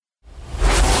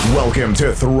Welcome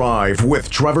to Thrive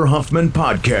with Trevor Huffman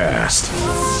podcast.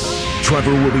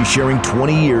 Trevor will be sharing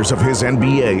 20 years of his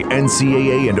NBA,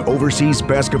 NCAA, and overseas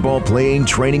basketball playing,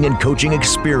 training, and coaching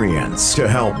experience to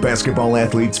help basketball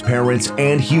athletes, parents,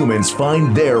 and humans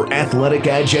find their athletic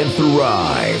edge and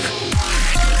thrive.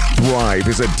 Thrive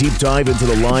is a deep dive into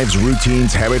the lives,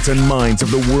 routines, habits, and minds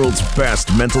of the world's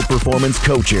best mental performance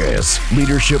coaches,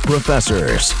 leadership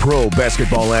professors, pro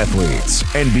basketball athletes,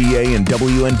 NBA and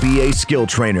WNBA skill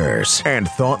trainers, and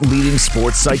thought-leading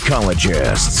sports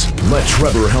psychologists. Let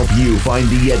Trevor help you find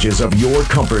the edges of your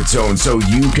comfort zone so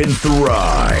you can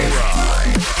thrive.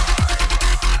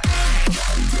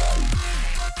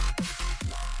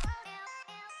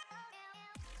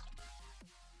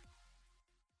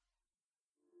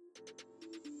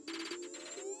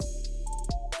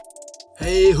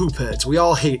 Hey hoopheads, we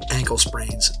all hate ankle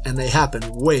sprains, and they happen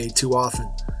way too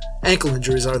often. Ankle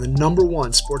injuries are the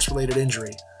 #1 sports-related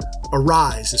injury.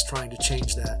 Arise is trying to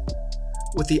change that.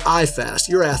 With the iFast,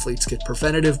 your athletes get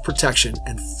preventative protection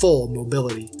and full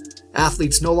mobility.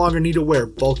 Athletes no longer need to wear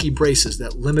bulky braces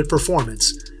that limit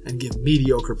performance and give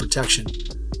mediocre protection.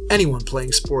 Anyone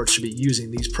playing sports should be using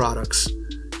these products.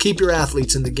 Keep your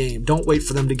athletes in the game. Don't wait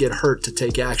for them to get hurt to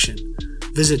take action.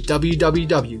 Visit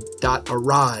www.aryse.com,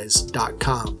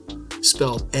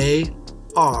 spelled A-R-Y-S-E,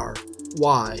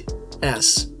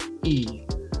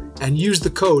 and use the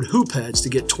code HOOPHEADS to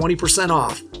get 20%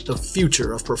 off the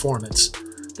future of performance.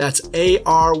 That's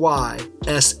ARYSE.com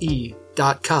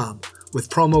with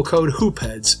promo code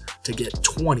HOOPHEADS to get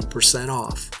 20%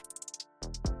 off.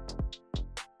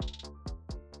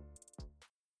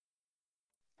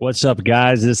 What's up,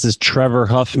 guys? This is Trevor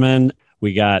Huffman.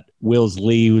 We got Wills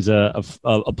Lee, who's a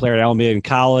player at Alameda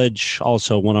College,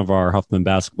 also one of our Huffman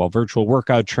basketball virtual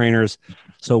workout trainers.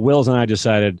 So Wills and I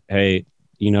decided, hey,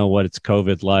 you know what? It's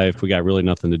COVID life. We got really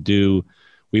nothing to do.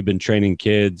 We've been training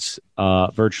kids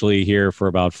virtually here for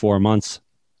about 4 months,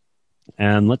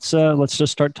 and let's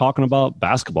just start talking about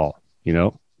basketball. You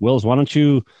know, Wills, why don't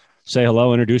you say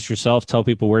hello, introduce yourself, tell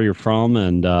people where you're from,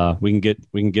 and we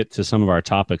can get to some of our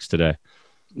topics today.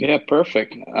 Yeah,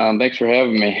 perfect. Thanks for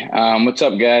having me. What's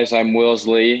up, guys? I'm Wills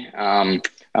Lee. I'm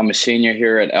a senior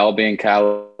here at Albion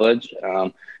College.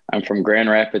 I'm from Grand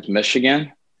Rapids, Michigan,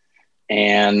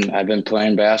 and I've been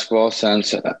playing basketball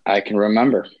since I can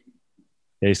remember.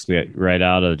 Basically, right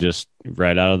out of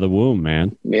the womb,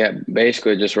 man. Yeah,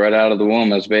 basically just right out of the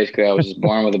womb. I was just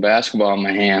born with a basketball in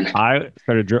my hand. I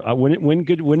started. When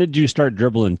did you start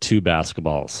dribbling 2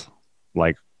 basketballs?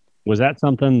 Like, was that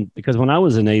something? Because when I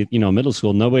was in middle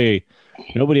school, nobody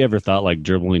ever thought like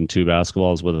dribbling 2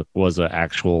 basketballs was an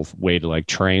actual way to like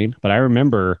train. But I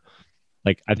remember,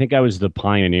 like, I think I was the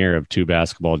pioneer of 2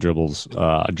 basketball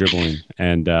dribbling,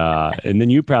 and then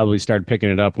you probably started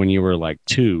picking it up when you were like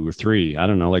 2 or 3. I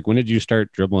don't know. Like, when did you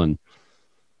start dribbling?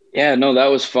 Yeah, no, that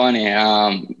was funny.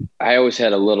 I always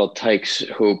had a little Tykes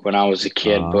hoop when I was a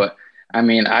kid, but I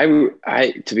mean, I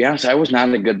to be honest, I was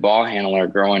not a good ball handler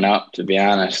growing up, to be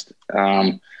honest.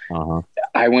 I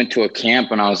went to a camp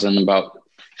when I was in about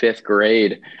 5th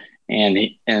grade, and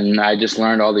I just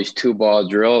learned all these 2-ball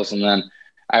drills, and then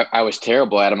I was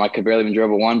terrible at them. I could barely even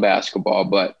dribble 1 basketball,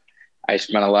 but I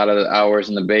spent a lot of the hours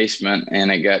in the basement,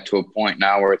 and it got to a point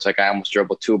now where it's like I almost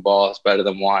dribble 2 balls better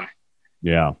than 1.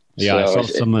 Yeah. Yeah, so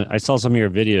I saw some of your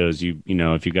videos. You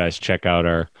know, if you guys check out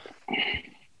our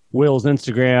Will's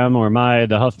Instagram or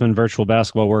the Huffman virtual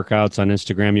basketball workouts on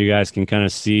Instagram, you guys can kind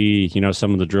of see,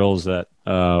 some of the drills that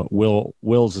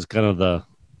Will's is kind of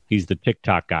he's the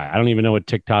TikTok guy. I don't even know what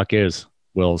TikTok is,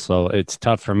 Will. So it's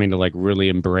tough for me to like really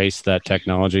embrace that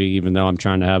technology, even though I'm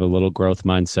trying to have a little growth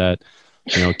mindset,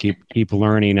 keep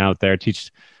learning out there,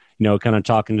 teach, kind of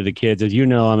talking to the kids. As you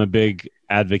know, I'm a big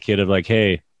advocate of like,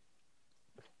 hey,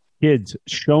 kids,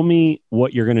 show me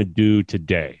what you're going to do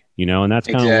today, and that's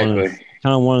kind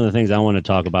of one of the things I want to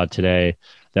talk about today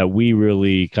that we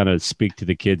really kind of speak to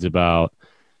the kids about.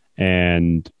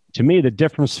 And to me, the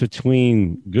difference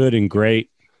between good and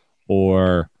great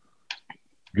or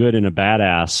good and a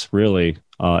badass, really,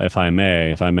 if I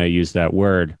may use that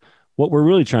word, what we're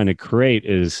really trying to create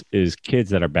is kids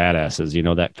that are badasses,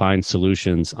 that find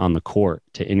solutions on the court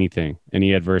to anything,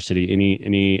 any adversity,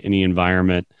 any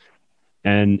environment.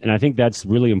 And I think that's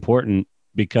really important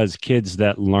because kids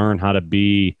that learn how to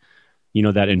be,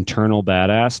 that internal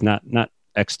badass, not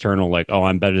external, like, oh,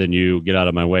 I'm better than you, get out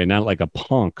of my way. Not like a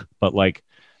punk, but like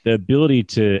the ability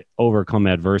to overcome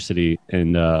adversity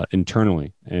and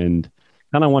internally. And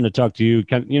kind of want to talk to you,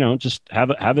 just have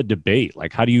a debate.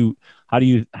 Like, how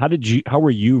were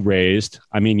you raised?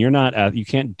 I mean, you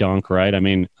can't dunk, right? I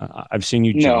mean, I've seen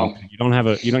you jump. You don't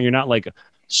have you're not like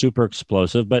super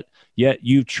explosive, but yet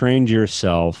you've trained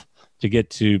yourself to get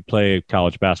to play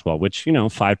college basketball, which,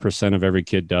 5% of every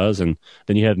kid does. And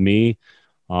then you have me,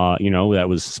 that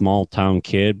was a small town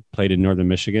kid, played in Northern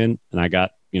Michigan. And I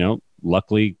got,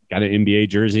 luckily got an NBA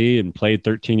jersey and played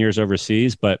 13 years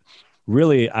overseas. But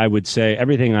really, I would say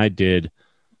everything I did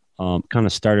kind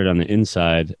of started on the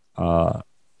inside and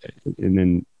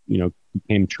then,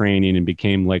 became training and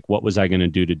became like, what was I going to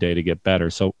do today to get better?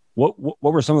 So what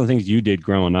were some of the things you did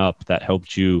growing up that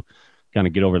helped you kind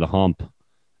of get over the hump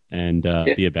and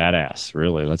be a badass?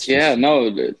 Really?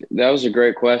 That was a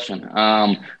great question.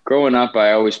 Growing up,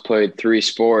 I always played 3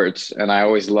 sports and I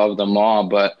always loved them all,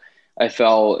 but I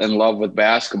fell in love with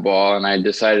basketball and I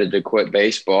decided to quit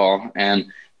baseball. And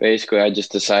basically I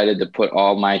just decided to put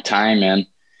all my time in.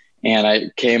 And I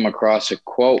came across a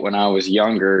quote when I was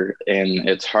younger, and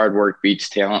it's hard work beats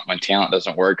talent when talent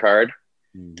doesn't work hard.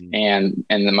 Mm-hmm. And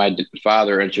then my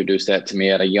father introduced that to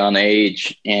me at a young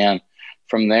age. And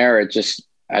from there, I just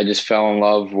fell in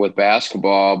love with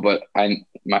basketball, but I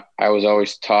was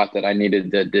always taught that I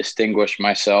needed to distinguish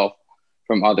myself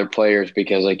from other players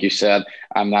because, like you said,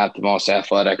 I'm not the most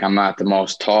athletic. I'm not the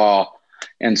most tall.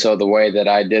 And so the way that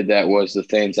I did that was the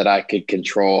things that I could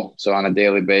control. So on a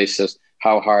daily basis,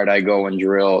 how hard I go in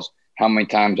drills, how many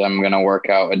times I'm going to work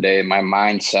out a day, my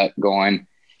mindset going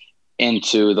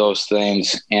into those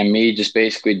things, and me just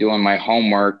basically doing my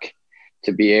homework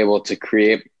to be able to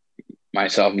create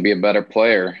myself and be a better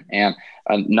player. And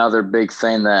another big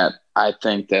thing that I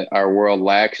think that our world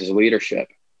lacks is leadership.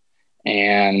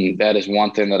 And that is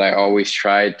one thing that I always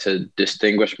tried to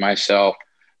distinguish myself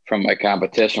from my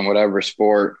competition, whatever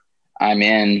sport I'm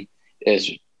in,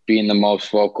 is being the most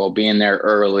vocal, being there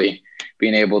early,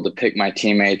 being able to pick my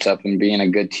teammates up and being a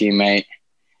good teammate.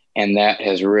 And that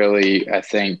has really, I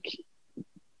think,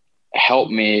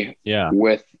 helped me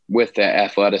with that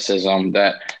athleticism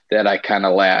that I kind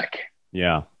of lack.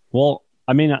 Yeah. Well,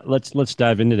 I mean, let's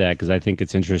dive into that because I think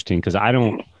it's interesting because I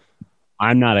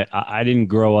didn't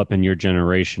grow up in your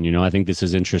generation. I think this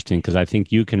is interesting because I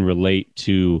think you can relate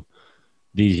to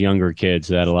these younger kids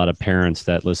that a lot of parents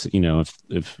that listen,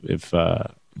 if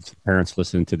parents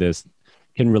listen to this,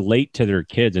 can relate to their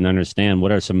kids and understand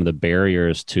what are some of the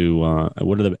barriers to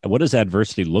what does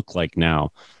adversity look like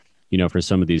now, for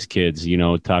some of these kids.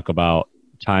 Talk about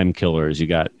time killers. You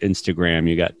got Instagram,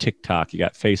 you got TikTok, you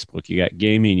got Facebook, you got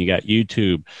gaming, you got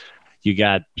YouTube, you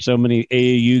got so many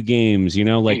AAU games.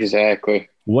 Exactly.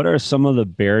 What are some of the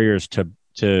barriers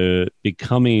to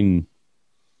becoming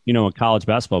a college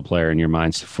basketball player in your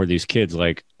minds for these kids,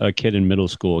 like a kid in middle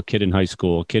school, a kid in high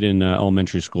school, a kid in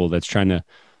elementary school that's trying to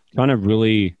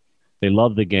really, they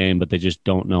love the game, but they just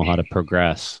don't know how to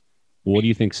progress. What do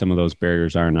you think some of those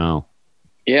barriers are now?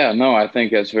 Yeah, no, I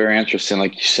think that's very interesting.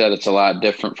 Like you said, it's a lot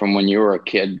different from when you were a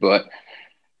kid, but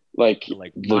like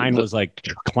mine was like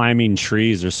climbing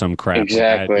trees or some crap.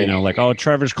 Exactly. Like, oh,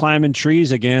 Trevor's climbing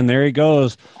trees again. There he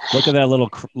goes. Look at that little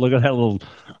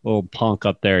punk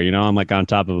up there. I'm like on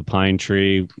top of a pine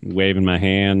tree, waving my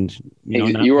hand.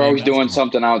 You were always doing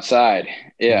something outside.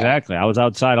 Yeah, exactly. I was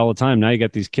outside all the time. Now you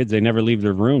got these kids. They never leave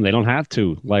their room. They don't have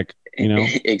to.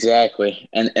 Exactly.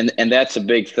 And that's a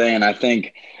big thing. I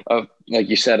think like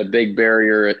you said, a big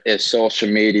barrier is social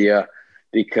media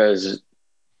because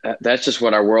that's just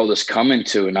what our world is coming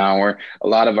to now, where a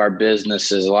lot of our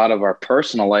businesses, a lot of our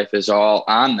personal life is all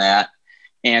on that.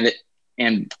 And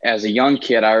as a young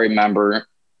kid, I remember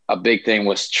a big thing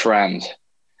was trends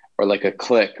or like a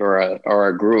clique or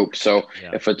a group. So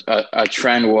if a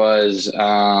trend was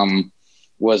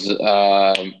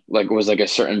like a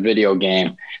certain video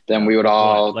game, then we would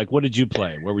all what did you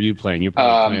play? What were you playing? You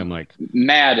probably playing like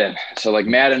Madden. So like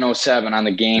Madden 07 on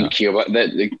the GameCube.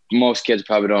 Yeah. Most kids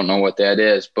probably don't know what that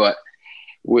is, but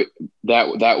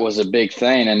that was a big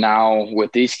thing. And now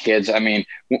with these kids, I mean,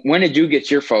 when did you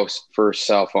get your first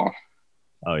cell phone?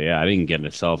 Oh yeah, I didn't get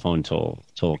a cell phone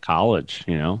till college.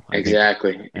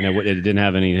 Exactly. And it didn't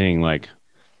have anything like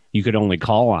you could only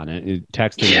call on it.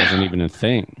 Texting wasn't even a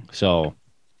thing. So.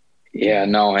 Yeah,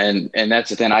 no, and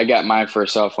that's the thing. I got my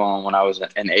first cell phone when I was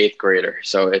an 8th grader.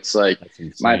 So it's like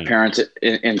my parents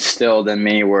instilled in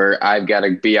me where I've got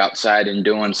to be outside and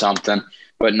doing something.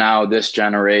 But now this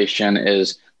generation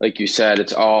is, like you said,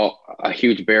 it's all a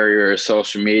huge barrier of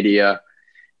social media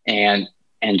and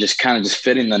just kind of just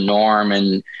fitting the norm.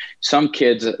 And some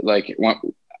kids,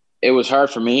 it was hard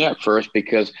for me at first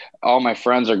because all my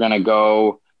friends are going to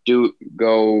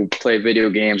go play video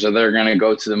games or they're going to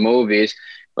go to the movies.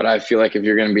 But I feel like if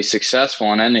you're going to be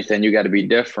successful in anything, you got to be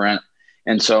different.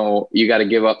 And so you got to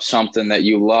give up something that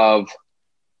you love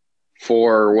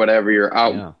for whatever your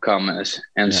outcome is.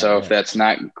 And so if that's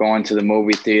not going to the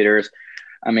movie theaters,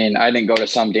 I mean, I didn't go to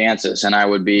some dances and I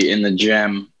would be in the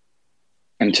gym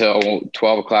until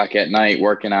 12 o'clock at night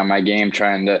working on my game,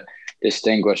 trying to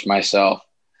distinguish myself.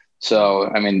 So,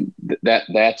 I mean,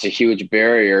 that's a huge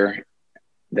barrier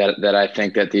that I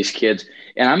think that these kids,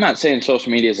 and I'm not saying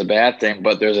social media is a bad thing,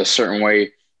 but there's a certain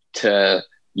way to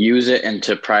use it and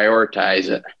to prioritize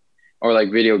it. Or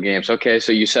like video games. Okay,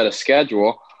 so you set a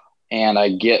schedule and I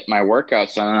get my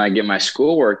workouts done and I get my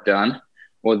schoolwork done.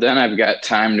 Well, then I've got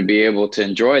time to be able to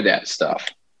enjoy that stuff.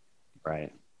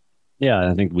 Right. Yeah,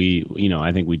 I think we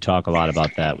talk a lot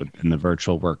about that in the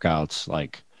virtual workouts.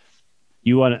 Like,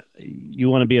 you want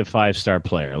to be a 5-star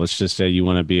player. Let's just say you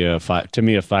want to be a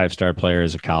 5-star player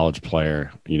is a college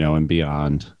player, and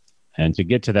beyond. And to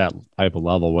get to that type of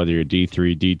level, whether you're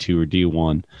D3, D2, or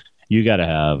D1, you got to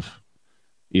have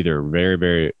either a very,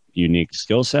 very unique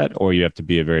skill set, or you have to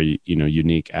be a very,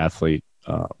 unique athlete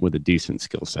with a decent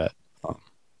skill set.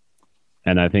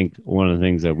 And I think one of the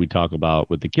things that we talk about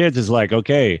with the kids is like,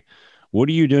 okay, what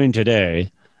are you doing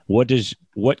today? What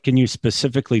can you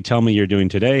specifically tell me you're doing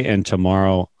today and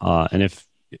tomorrow? And if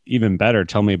even better,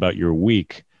 tell me about your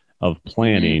week of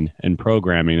planning and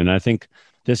programming. And I think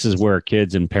this is where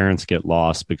kids and parents get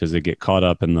lost, because they get caught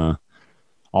up in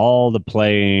all the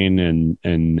playing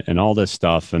and all this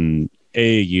stuff and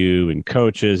AAU and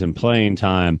coaches and playing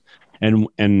time.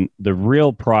 And the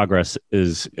real progress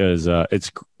is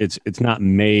it's not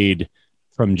made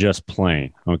from just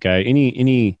playing. Okay.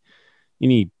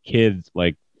 Any kid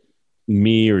like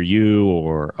me or you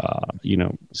or,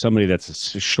 somebody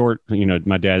that's short,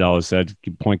 my dad always said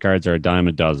point guards are a dime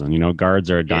a dozen, guards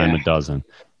are a dime a dozen.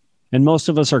 And most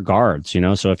of us are guards,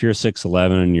 so if you're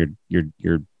 6'11" and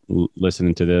you're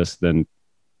listening to this, then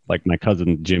like my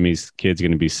cousin Jimmy's kid's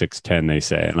going to be 6'10", they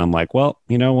say. And I'm like, well,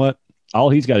 you know what? All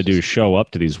he's got to do is show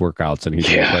up to these workouts and he's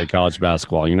going to play college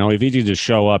basketball. If he can just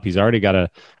show up, he's already got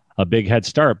a big head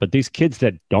start. But these kids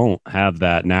that don't have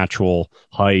that natural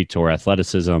height or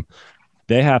athleticism,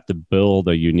 they have to build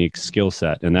a unique skill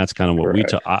set. And that's kind of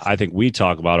what I think we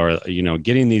talk about, or,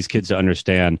 getting these kids to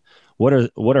understand what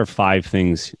are 5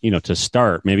 things, to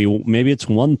start. Maybe it's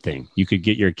one thing you could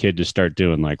get your kid to start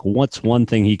doing. Like, what's one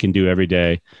thing he can do every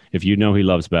day? If he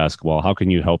loves basketball, how can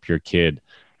you help your kid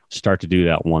start to do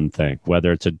that one thing?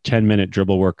 Whether it's a 10-minute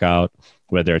dribble workout,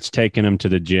 whether it's taking him to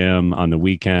the gym on the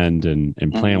weekend and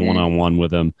playing one-on-one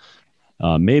with him.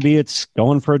 Maybe it's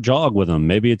going for a jog with him.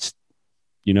 Maybe it's,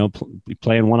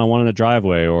 playing one-on-one in the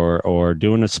driveway or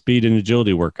doing a speed and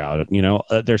agility workout.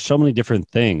 There's so many different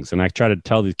things. And I try to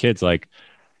tell these kids, like,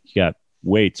 you got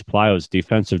weights, plyos,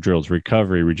 defensive drills,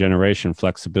 recovery, regeneration,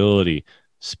 flexibility,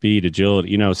 speed,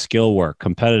 agility, skill work,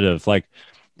 competitive. Like,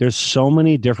 there's so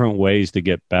many different ways to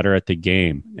get better at the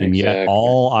game. And yet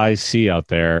all I see out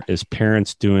there is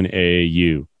parents doing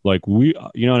AAU. Like, you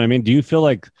know what I mean? Do you feel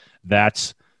like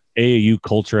that's AAU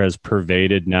culture has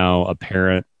pervaded now a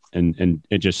parent and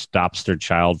it just stops their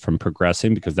child from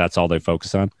progressing because that's all they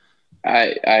focus on?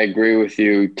 I agree with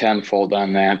you tenfold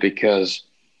on that, because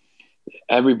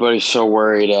everybody's so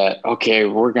worried okay,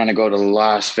 we're going to go to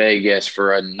Las Vegas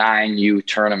for a 9U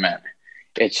tournament.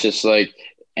 It's just like,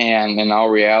 and in all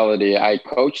reality, I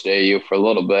coached AAU for a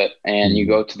little bit, and you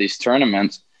go to these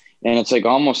tournaments and it's like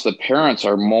almost the parents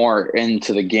are more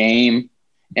into the game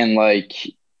and like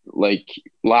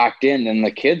locked in than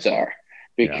the kids are,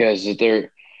 because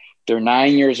they're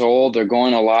 9 years old. They're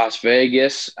going to Las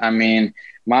Vegas. I mean,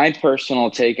 my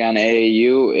personal take on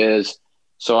AAU is,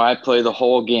 so I play the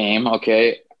whole game.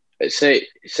 Okay. Say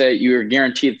you're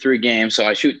guaranteed 3 games. So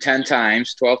I shoot 10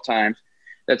 times, 12 times.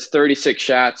 That's 36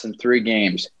 shots in 3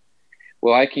 games.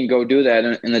 Well, I can go do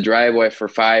that in the driveway for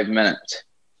 5 minutes,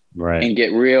 right, and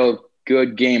get real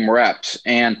good game reps.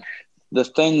 And the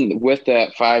thing with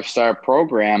that 5-star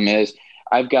program is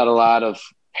I've got a lot of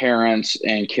parents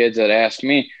and kids that ask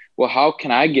me, well, how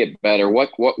can I get better?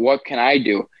 What can I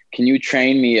do? Can you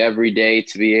train me every day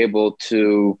to be able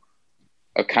to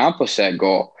accomplish that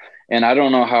goal? And I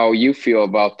don't know how you feel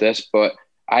about this, but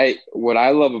what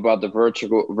I love about the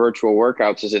virtual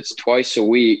workouts is it's twice a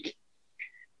week,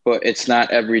 but it's not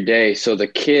every day. So the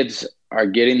kids are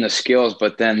getting the skills,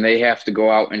 but then they have to go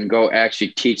out and go actually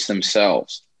teach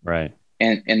themselves. Right.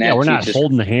 And that we're not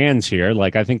holding the hands here.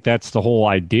 Like, I think that's the whole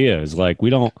idea, is like,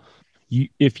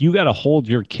 if you got to hold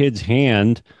your kid's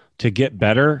hand to get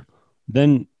better,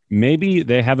 then maybe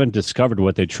they haven't discovered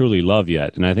what they truly love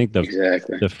yet. And I think the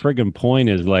friggin' point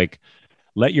is, like,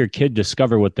 let your kid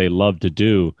discover what they love to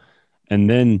do, and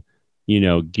then,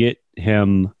 get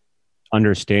him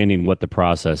understanding what the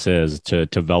process is to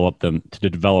develop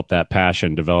that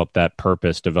passion, develop that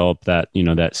purpose, develop that,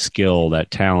 that skill,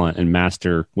 that talent, and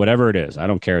master whatever it is. I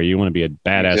don't care. You want to be a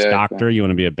badass doctor, you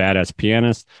want to be a badass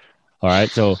pianist. All right.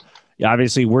 So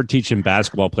obviously we're teaching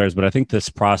basketball players, but I think this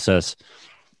process,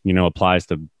 applies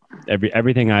to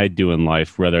everything I do in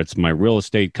life, whether it's my real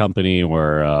estate company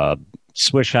or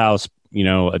Swish House,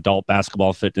 adult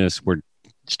basketball fitness, where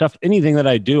anything that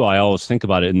I do, I always think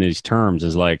about it in these terms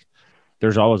is like,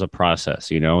 there's always a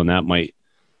process, and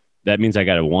that means I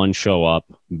got to, one, show up,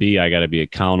 B, I got to be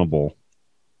accountable,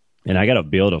 and I got to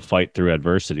be able to fight through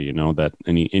adversity, that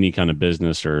any kind of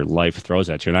business or life throws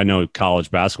at you. And I know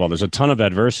college basketball, there's a ton of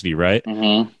adversity, right?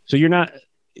 Mm-hmm. So you're not,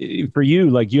 for you,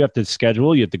 like you have to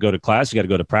schedule, you have to go to class, you got to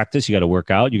go to practice, you got to work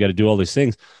out, you got to do all these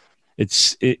things.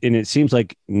 And it seems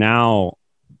like now,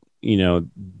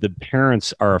 the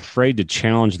parents are afraid to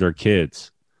challenge their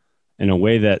kids in a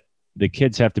way that the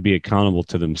kids have to be accountable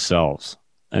to themselves.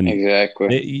 And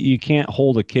exactly, you can't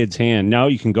hold a kid's hand. Now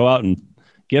you can go out and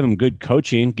give them good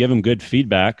coaching, give them good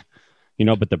feedback,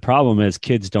 but the problem is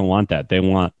kids don't want that. They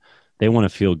want to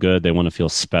feel good. They want to feel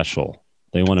special.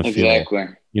 They want to feel,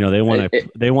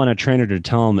 they want a trainer to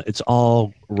tell them it's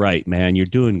all right, man. You're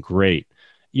doing great.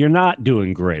 You're not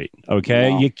doing great.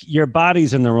 Okay. No. Your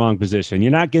body's in the wrong position.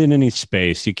 You're not getting any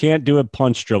space. You can't do a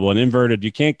punch dribble, an inverted.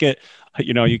 You can't get,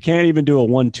 you can't even do a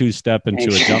 1-2 step into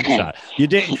a jump shot.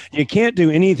 You can't do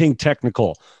anything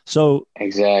technical. So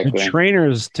exactly, the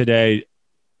trainers today,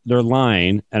 they're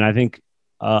lying. And I think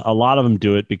a lot of them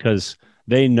do it because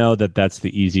they know that that's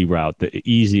the easy route, the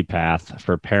easy path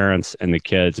for parents and the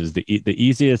kids is the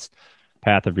easiest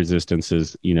path of resistance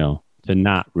is, to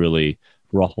not really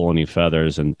ruffle any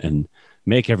feathers and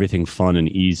make everything fun and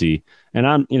easy. And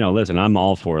I'm, listen, I'm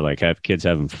all for like have kids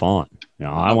having fun.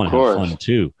 I want to have fun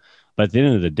too. But at the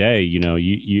end of the day,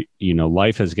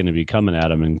 life is going to be coming at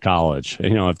them in college.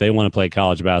 If they want to play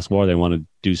college basketball, or they want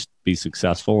to be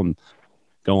successful and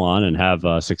go on and have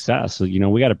success. So,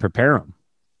 we got to prepare them.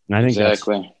 And I think that's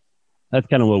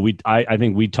kind of what I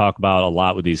think we talk about a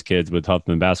lot with these kids with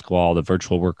Huffman basketball, the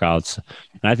virtual workouts.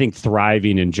 And I think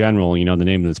thriving in general, the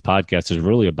name of this podcast is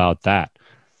really about that.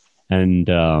 And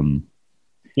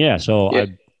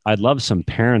I'd love some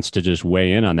parents to just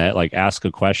weigh in on that, like ask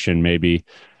a question, maybe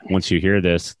once you hear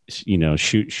this,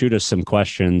 shoot us some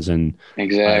questions. And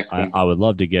exactly, I would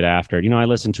love to get after it. I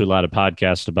listen to a lot of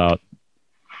podcasts about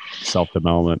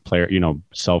self-development,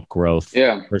 self-growth,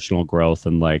 personal growth.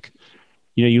 And like,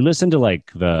 you listen to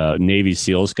like the Navy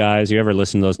SEALs guys, you ever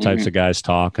listen to those types of guys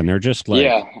talk? And they're just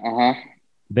like,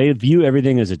 they view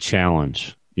everything as a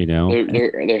challenge,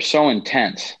 they're so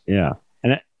intense. Yeah.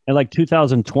 And like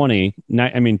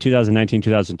 2019,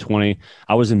 2020,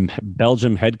 I was in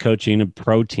Belgium head coaching a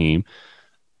pro team.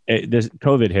 This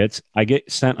COVID hits. I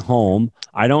get sent home.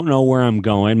 I don't know where I'm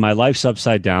going. My life's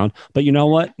upside down. But you know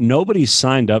what? Nobody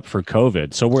signed up for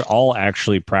COVID. So we're all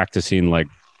actually practicing like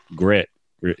grit,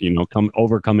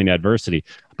 overcoming adversity.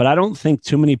 But I don't think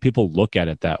too many people look at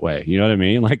it that way. You know what I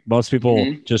mean? Like most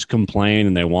people just complain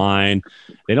and they whine.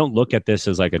 They don't look at this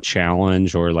as like a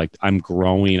challenge or like I'm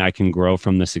growing. I can grow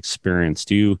from this experience.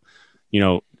 Do you,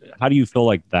 how do you feel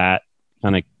like that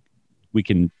kind of we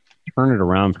can turn it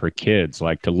around for kids,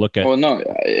 like to look at? Well, no,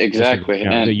 exactly.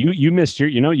 And you missed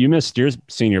your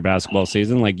senior basketball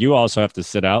season. Like you also have to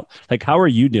sit out. Like, how are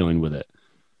you dealing with it?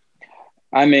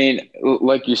 I mean,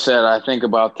 like you said, I think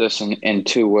about this in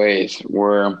two ways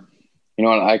where,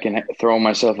 I can throw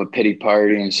myself a pity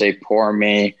party and say, poor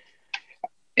me,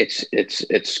 it's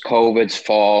COVID's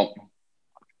fault.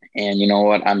 And you know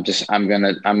what? I'm going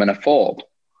to fold.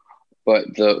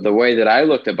 But the way that I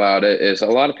looked about it is a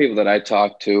lot of people that I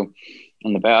talk to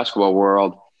in the basketball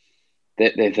world,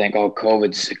 they think, oh,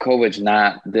 COVID's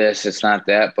not this, it's not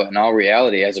that. But in all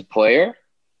reality, as a player,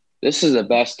 this is the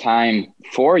best time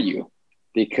for you.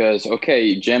 Because,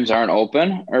 okay, gyms aren't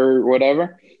open or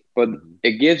whatever, but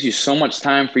it gives you so much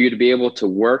time for you to be able to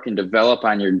work and develop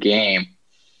on your game.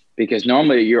 Because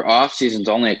normally your off season's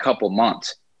only a couple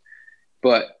months,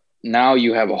 but now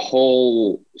you have a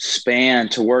whole span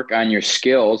to work on your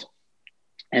skills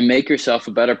and make yourself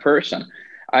a better person.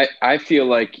 I feel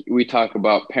like we talk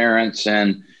about parents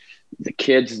and the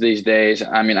kids these days.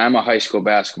 I mean, I'm a high school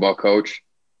basketball coach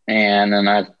and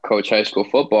I coach high school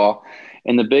football.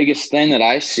 And the biggest thing that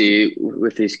I see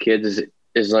with these kids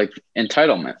is like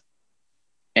entitlement.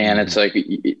 And it's like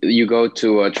you go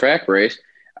to a track race,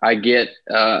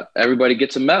 everybody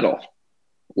gets a medal.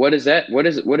 What does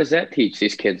that teach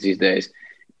these kids these days?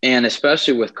 And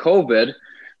especially with COVID,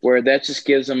 where that just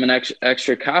gives them an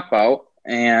extra cop out.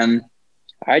 And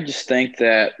I just think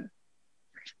that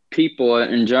people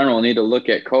in general need to look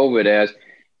at COVID as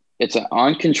it's an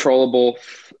uncontrollable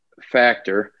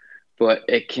factor, but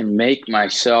it can make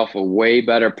myself a way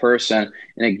better person.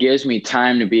 And it gives me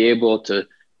time to be able to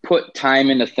put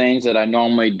time into things that I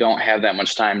normally don't have that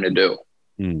much time to do.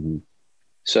 Mm-hmm.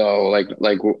 So like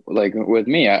with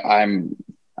me, I'm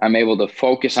able to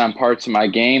focus on parts of my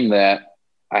game that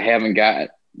I haven't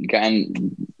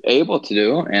gotten able to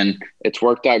do, and it's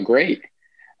worked out great.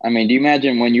 I mean, do you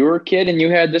imagine when you were a kid and you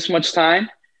had this much time,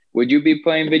 would you be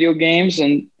playing video games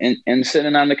and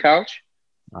sitting on the couch?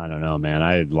 I don't know, man.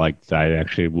 I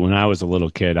actually, when I was a little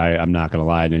kid, I'm not going to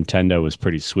lie, Nintendo was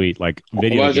pretty sweet. Like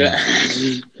video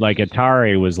games, like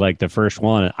Atari was like the first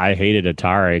one. I hated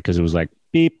Atari because it was like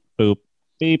beep, boop,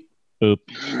 beep, boop,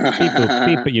 beep, boop,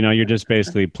 beep. But, you're just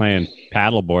basically playing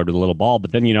paddleboard with a little ball.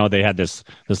 But then, they had this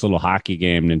little hockey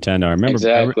game, Nintendo. I remember.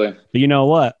 Exactly. But you know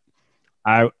what?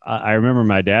 I remember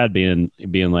my dad being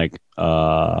like,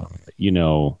 you're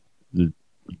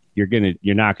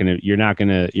not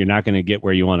gonna get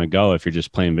where you want to go if you're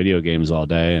just playing video games all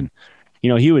day. And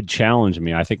he would challenge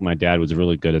me. I think my dad was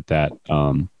really good at that.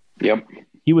 Yep.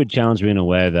 He would challenge me in a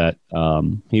way that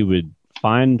he would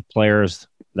find players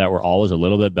that were always a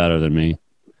little bit better than me,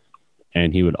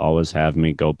 and he would always have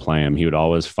me go play them. He would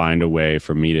always find a way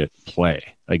for me to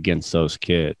play against those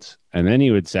kids. And then he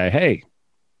would say, hey,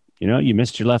 you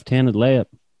missed your left-handed layup.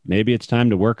 Maybe it's time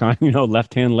to work on,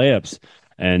 left-hand layups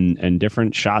and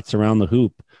different shots around the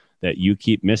hoop that you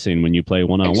keep missing when you play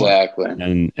one-on-one.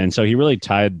 Exactly. And so he really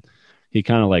he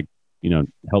kind of like,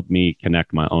 helped me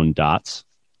connect my own dots.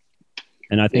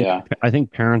 And I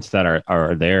think parents that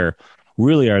are there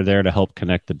really are there to help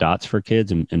connect the dots for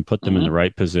kids and put them in the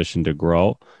right position to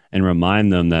grow and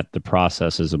remind them that the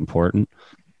process is important.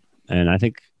 And I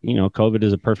think, COVID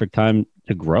is a perfect time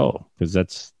to grow because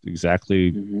that's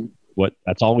exactly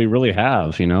that's all we really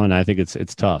have, and I think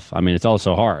it's tough. I mean, it's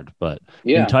also hard, but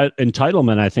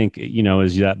entitlement, I think,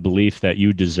 is that belief that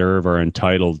you deserve or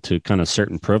entitled to kind of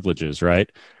certain privileges, right?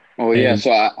 Oh, yeah. So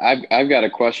I've got a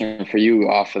question for you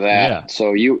off of that. Yeah.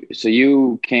 So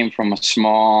you came from a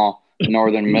small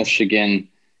northern Michigan.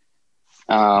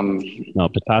 No,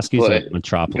 Petoskey's a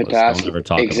metropolis. Don't ever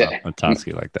talk about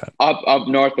Petoskey like that. Up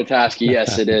north Petoskey,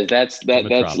 yes, it is. That's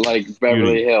like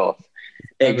Beverly Hills.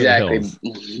 Exactly.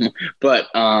 But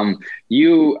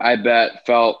you, I bet,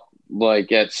 felt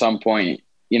like at some point,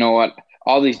 you know what?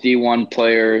 All these D1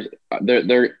 players,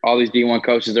 they're all these D1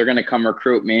 coaches, they're going to come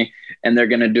recruit me and they're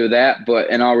going to do that. But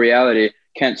in all reality,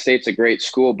 Kent State's a great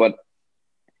school. But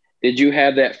did you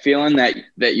have that feeling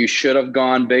that you should have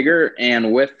gone bigger?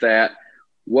 And with that,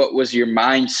 what was your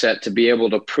mindset to be able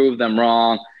to prove them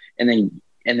wrong and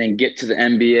then get to the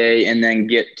NBA and then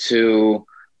get to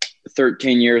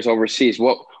 13 years overseas?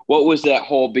 What was that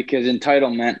whole, because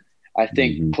entitlement, I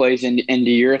think, plays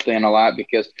into your thing a lot,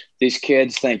 because these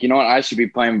kids think, you know what, I should be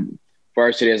playing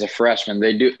varsity as a freshman.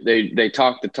 They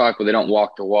talk the talk, but they don't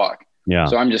walk the walk. Yeah.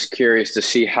 So I'm just curious to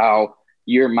see how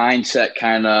your mindset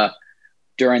kind of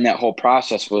during that whole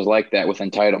process was like that with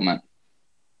entitlement.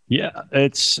 Yeah,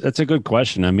 it's a good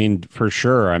question. I mean, for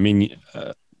sure. I mean,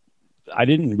 I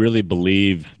didn't really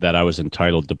believe that I was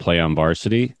entitled to play on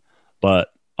varsity,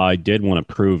 but I did want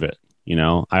to prove it.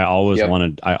 I always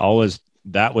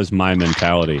that was my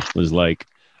mentality, was like,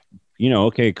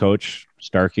 okay, Coach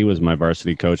Starkey was my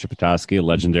varsity coach at Petoskey, a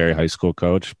legendary high school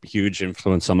coach, huge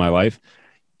influence on my life.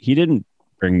 He didn't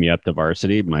bring me up to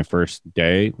varsity my first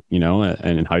day,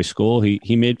 and in high school,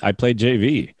 I played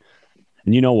JV.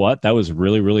 And you know what? That was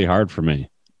really, really hard for me.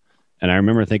 And I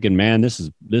remember thinking, man, this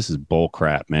is bull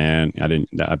crap, man.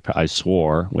 I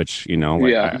swore, which,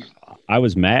 I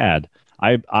was mad.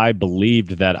 I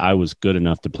believed that I was good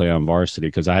enough to play on varsity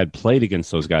because I had played against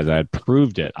those guys. I had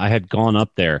proved it. I had gone up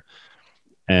there.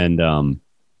 And,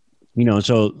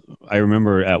 so I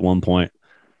remember at one point,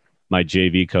 my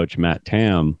JV coach, Matt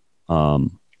Tam,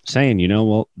 saying,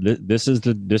 well, this is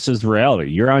the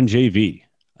reality. You're on JV.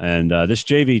 And this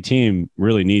JV team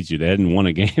really needs you. They hadn't won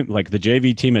a game. Like, the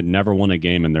JV team had never won a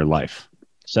game in their life.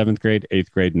 7th grade,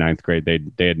 8th grade, 9th grade,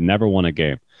 they had never won a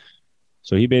game.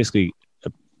 So he basically,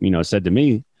 said to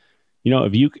me,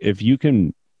 if you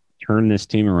can turn this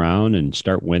team around and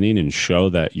start winning and show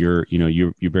that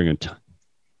you bring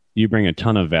a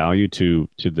ton of value to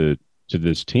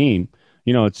this team,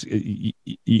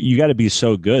 you got to be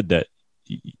so good that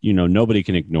nobody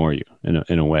can ignore you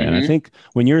in a way. And I think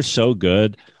when you're so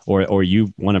good, or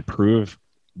you want to prove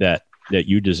that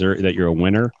you deserve, that you're a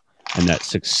winner, and that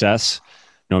success,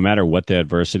 no matter what the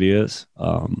adversity is,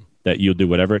 that you'll do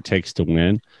whatever it takes to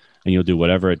win, and you'll do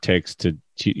whatever it takes to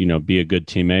be a good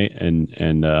teammate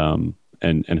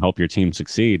and help your team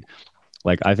succeed.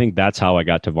 Like, I think that's how I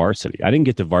got to varsity. I didn't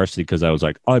get to varsity because I was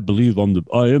like, I believe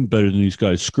I am better than these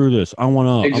guys. Screw this. I'm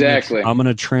going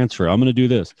to transfer. I'm going to do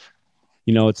this.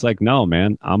 It's like, no,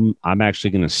 man, I'm actually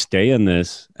going to stay in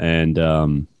this. And I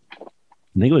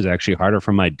think it was actually harder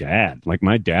for my dad. Like,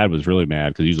 my dad was really mad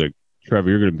because he's like, Trevor,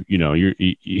 you're going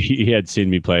to, he had seen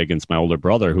me play against my older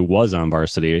brother who was on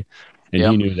varsity, and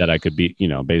he knew that I could be,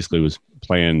 basically was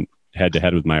playing head to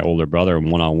head with my older brother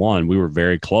and one-on-one. We were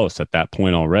very close at that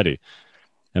point already.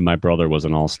 And my brother was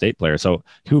an all-state player. So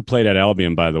who played at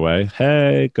Albion, by the way?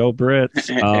 Hey, go Brits.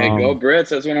 Go Brits.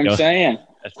 That's what I'm saying.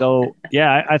 So,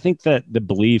 yeah, I think that the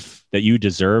belief that you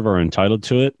deserve or entitled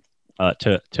to it,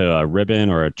 to a ribbon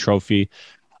or a trophy,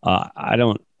 I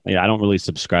don't really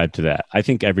subscribe to that. I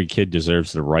think every kid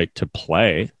deserves the right to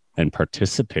play and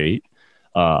participate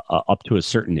up to a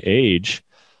certain age.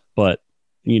 But,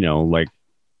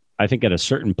 I think at a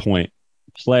certain point,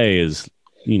 play is,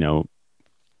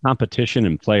 competition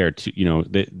and play are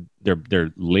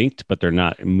they're linked, but they're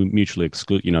not mutually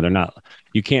exclusive. They're not.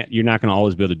 You're not going to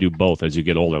always be able to do both as you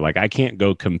get older. Like I can't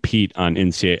go compete on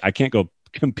NCAA. I can't go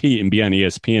compete and be on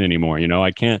ESPN anymore.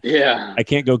 I can't. Yeah. I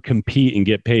can't go compete and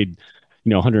get paid,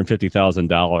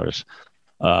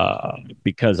 $150,000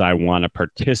 because I want to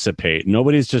participate.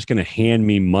 Nobody's just going to hand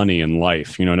me money in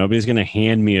life. Nobody's going to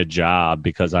hand me a job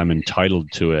because I'm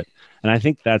entitled to it. And I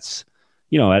think that's.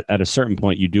 At a certain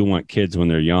point, you do want kids when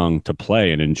they're young to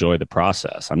play and enjoy the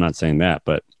process. I'm not saying that,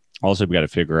 but also we got to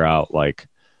figure out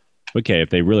okay, if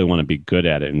they really want to be good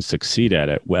at it and succeed at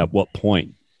it, at what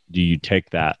point do you take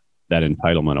that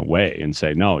entitlement away and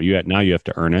say, no, now you have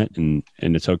to earn it, and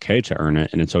it's okay to earn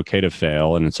it, and it's okay to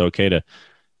fail, and it's okay to,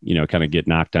 kind of get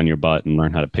knocked on your butt and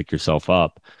learn how to pick yourself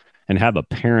up, and have a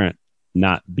parent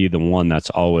not be the one that's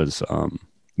always,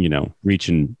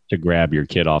 reaching to grab your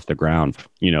kid off the ground,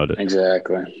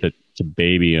 to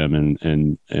baby him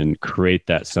and create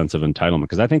that sense of entitlement.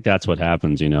 Cause I think that's what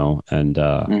happens, and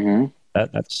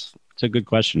that's a good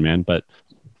question, man. But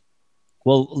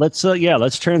well, let's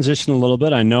transition a little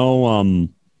bit. I know, a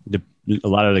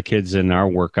lot of the kids in our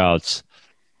workouts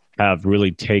have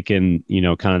really taken,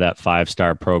 kind of that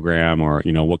 5-star program, or,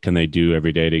 what can they do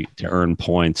every day to earn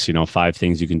points, 5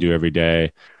 things you can do every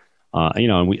day.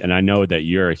 And I know that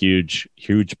you're a huge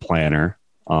planner.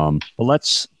 But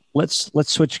let's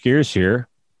switch gears here,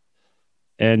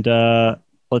 and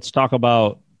let's talk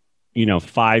about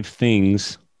 5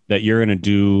 things that you're going to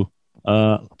do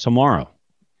tomorrow.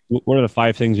 What are the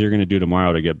 5 things you're going to do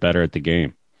tomorrow to get better at the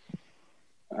game?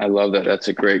 I love that. That's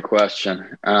a great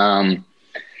question.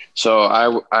 So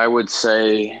I would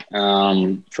say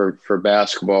for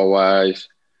basketball wise,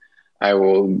 I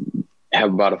will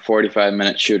have about a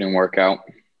 45-minute shooting workout.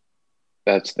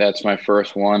 That's my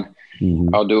first one.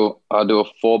 Mm-hmm. I'll do a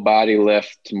full body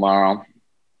lift tomorrow.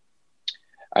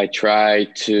 I try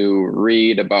to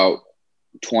read about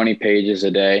 20 pages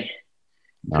a day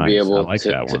to be able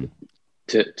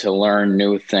to learn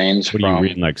new things. What are you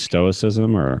reading, like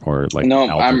Stoicism or like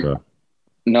algebra?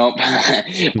 Nope.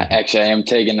 Actually, I am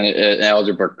taking an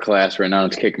algebra class right now.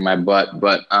 It's kicking my butt.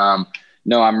 But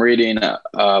no, I'm reading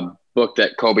a book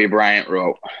that Kobe Bryant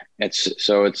wrote.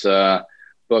 It's a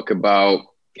book about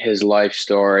his life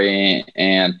story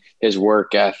and his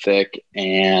work ethic,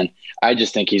 and I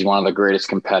just think he's one of the greatest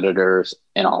competitors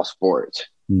in all sports.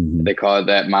 Mm-hmm. They call it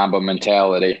that Mamba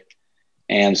mentality,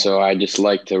 and so I just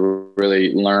like to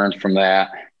really learn from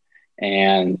that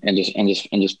and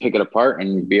just pick it apart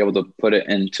and be able to put it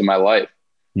into my life.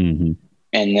 Mm-hmm.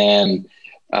 And then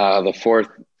the fourth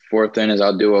thing is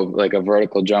I'll do a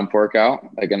vertical jump workout,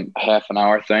 like a half an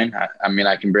hour thing. I mean,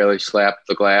 I can barely slap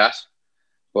the glass,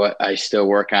 but I still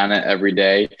work on it every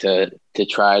day to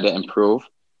try to improve,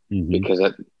 mm-hmm. because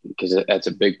that's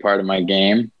a big part of my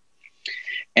game.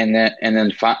 And then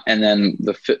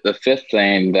the fifth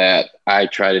thing that I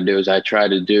try to do is I try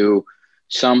to do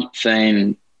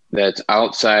something that's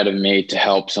outside of me to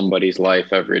help somebody's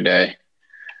life every day.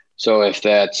 So if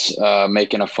that's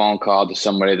making a phone call to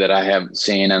somebody that I haven't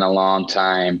seen in a long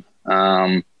time,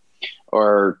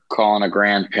 or calling a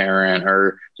grandparent,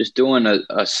 or just doing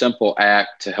a simple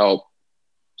act to help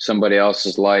somebody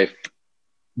else's life,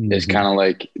 mm-hmm. is kind of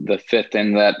like the fifth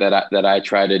thing that I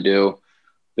try to do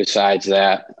besides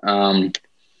that. And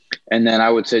then I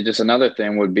would say just another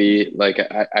thing would be like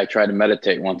I try to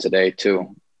meditate once a day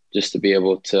too, just to be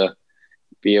able to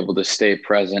stay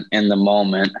present in the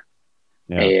moment.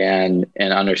 Yeah. And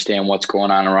understand what's going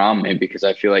on around me, because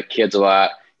I feel like kids a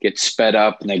lot get sped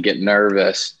up and they get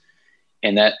nervous,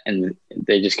 and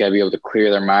they just got to be able to clear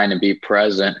their mind and be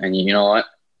present. And you know what?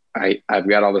 I've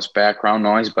got all this background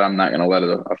noise, but I'm not going to let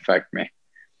it affect me.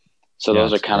 So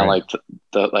those are kind of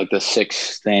like the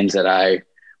 6 things that I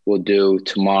will do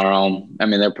tomorrow. I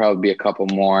mean, there'll probably be a couple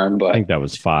more, but I think that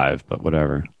was 5, but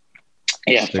whatever.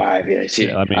 Yeah, 5. Yeah.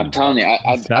 See, I mean, I'm telling you,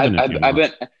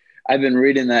 I've been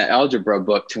reading that algebra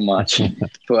book too much.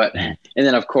 But and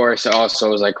then of course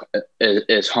also is like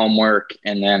is homework,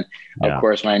 and then of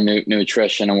course my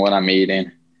nutrition and what I'm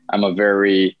eating. I'm a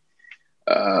very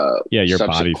your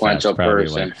body fat's probably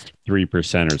person. Like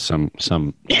 3% or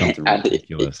something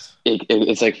ridiculous.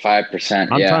 It's like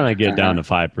 5%. I'm trying to get down to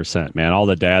 5%, man. All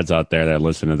the dads out there that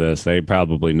listen to this, they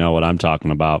probably know what I'm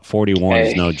talking about. 41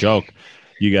 is no joke.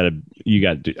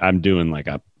 I'm doing like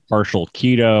a partial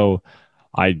keto.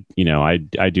 I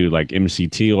do like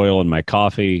MCT oil in my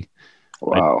coffee.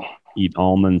 Wow. I eat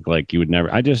almonds like you would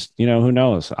never. I just, who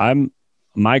knows?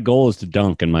 My goal is to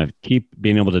dunk and keep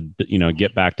being able to,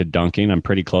 get back to dunking. I'm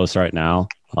pretty close right now.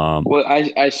 Well,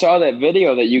 I saw that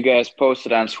video that you guys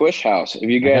posted on Swish House. If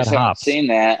you guys haven't seen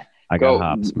that, I got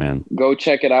hops, man. Go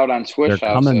check it out on Swish House.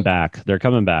 They're coming back. They're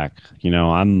coming back.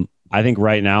 I think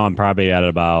right now I'm probably at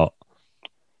about,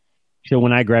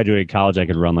 when I graduated college, I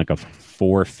could run like a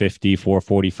 450,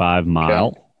 445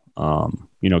 mile.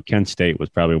 Okay. Kent State was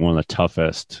probably one of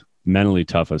the mentally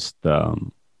toughest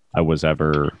I was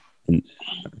ever.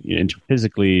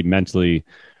 Physically, mentally,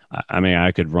 I mean,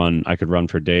 I could run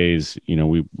for days.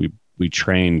 We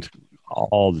trained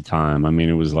all the time. I mean,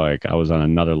 it was like I was on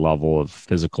another level of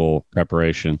physical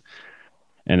preparation,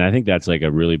 and I think that's like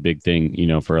a really big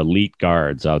thing, for elite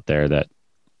guards out there that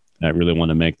really want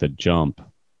to make the jump.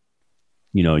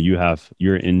 You have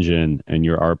your engine and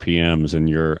your RPMs and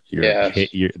your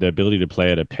the ability to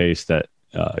play at a pace that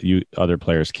other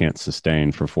players can't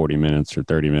sustain for 40 minutes or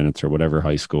 30 minutes or whatever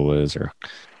high school is, or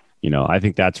I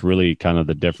think that's really kind of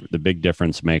the big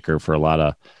difference maker for a lot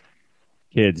of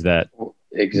kids that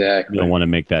exactly want to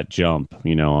make that jump.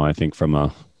 I think from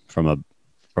a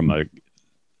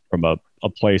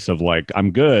place of like,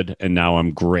 I'm good and now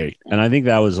I'm great. And I think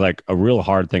that was like a real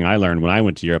hard thing I learned when I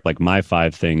went to Europe. Like my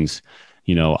 5 things,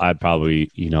 I'd probably,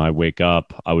 I wake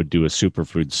up, I would do a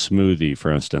superfood smoothie,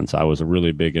 for instance. I was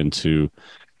really big into,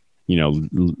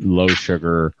 low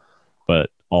sugar, but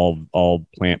all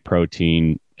plant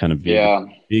protein, kind of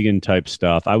vegan type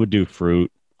stuff. I would do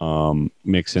fruit,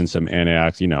 mix in some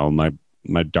antioxidants,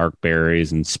 my dark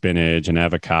berries and spinach and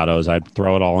avocados. I'd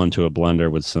throw it all into a blender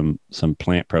with some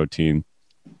plant protein,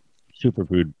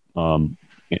 superfood,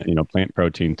 plant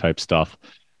protein type stuff.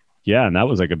 Yeah, and that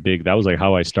was like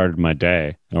how I started my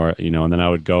day, and then I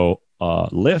would go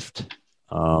lift,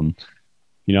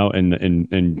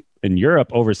 in Europe,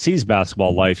 overseas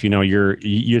basketball life,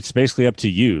 it's basically up to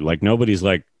you. Like nobody's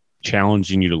like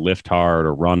challenging you to lift hard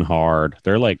or run hard.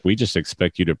 They're like, we just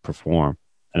expect you to perform.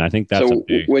 And I think that's so.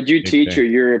 Would you teach your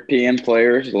European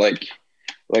players like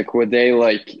would they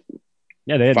like?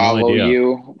 Yeah, they had follow no idea.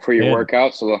 You for your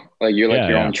workouts. So like you're like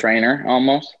your own trainer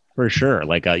almost. For sure.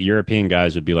 Like European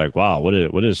guys would be like, wow,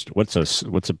 what's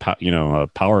a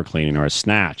power clean or a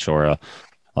snatch or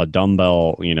a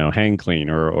dumbbell, hang clean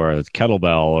or a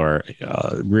kettlebell or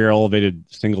a rear elevated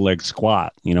single leg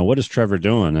squat. What is Trevor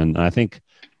doing? And I think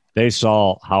they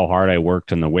saw how hard I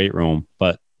worked in the weight room,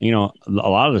 but a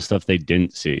lot of the stuff they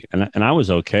didn't see. And I was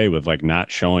okay with like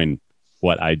not showing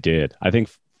what I did. I think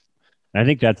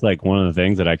that's like one of the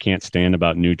things that I can't stand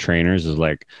about new trainers is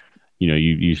like,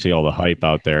 you see all the hype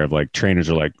out there of like trainers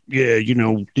are like, yeah,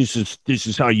 this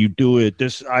is how you do it.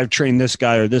 I've trained this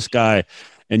guy or this guy.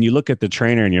 And you look at the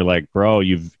trainer and you're like, bro,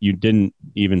 you didn't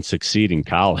even succeed in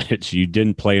college. You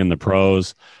didn't play in the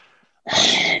pros.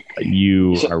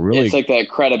 It's like that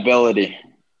credibility.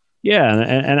 Yeah.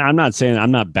 And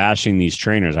I'm not bashing these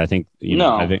trainers. I think,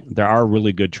 I think there are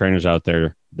really good trainers out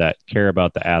there that care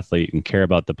about the athlete and care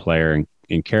about the player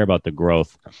and care about the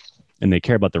growth. And they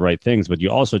care about the right things, but you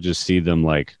also just see them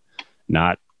like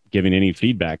not giving any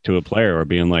feedback to a player or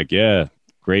being like, yeah,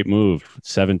 great move,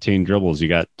 17 dribbles, you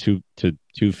got 2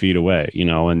 feet away,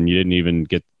 and you didn't even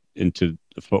get into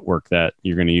the footwork that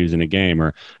you're going to use in a game.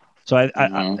 Or so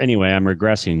anyway, I'm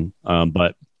regressing.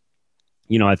 But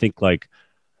I think like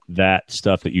that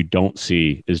stuff that you don't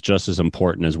see is just as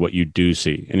important as what you do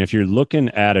see. And if you're looking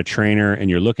at a trainer and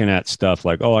you're looking at stuff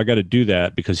like, oh, I got to do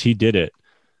that because he did it,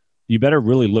 you better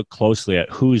really look closely at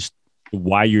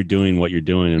why you're doing what you're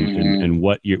doing and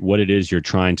what it is you're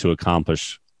trying to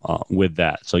accomplish with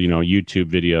that. So,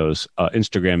 YouTube videos,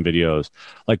 Instagram videos,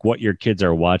 like what your kids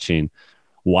are watching,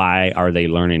 why are they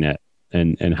learning it?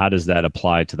 And how does that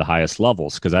apply to the highest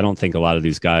levels? Because I don't think a lot of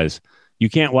these guys, you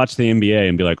can't watch the NBA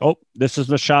and be like, oh, this is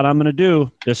the shot I'm going to do.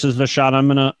 This is the shot I'm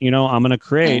going to, I'm going to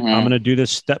create. I'm going to do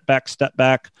this step back.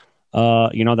 That's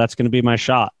going to be my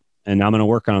shot. And I'm going to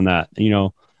work on that,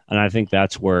 And I think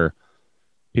that's where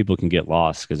people can get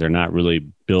lost because they're not really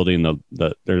building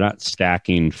they're not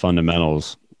stacking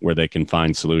fundamentals where they can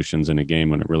find solutions in a game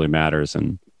when it really matters.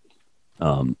 And,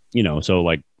 so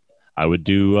like, I would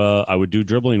do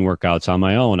dribbling workouts on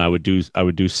my own. I would do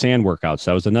sand workouts.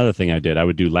 That was another thing I did. I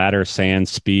would do ladder, sand,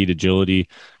 speed, agility,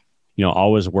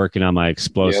 always working on my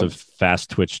explosive, fast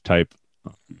twitch type.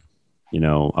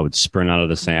 I would sprint out of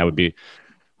the sand. I would be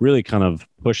really kind of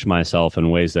push myself in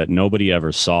ways that nobody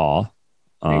ever saw.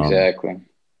 Exactly.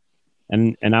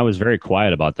 And I was very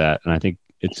quiet about that. And I think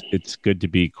it's good to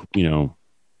be,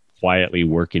 quietly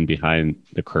working behind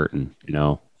the curtain,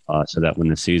 so that when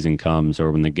the season comes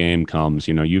or when the game comes,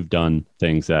 you've done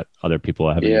things that other people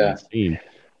haven't even seen,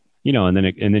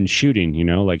 and then shooting,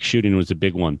 like shooting was a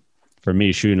big one for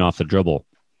me, shooting off the dribble.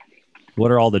 What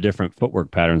are all the different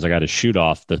footwork patterns I got to shoot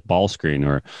off the ball screen?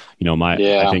 Or,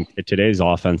 I think today's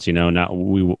offense, now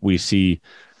we see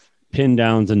pin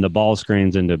downs into ball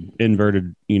screens, into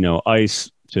inverted,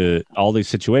 ice, to all these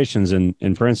situations.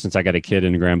 And for instance, I got a kid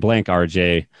in Grand Blanc,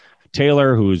 RJ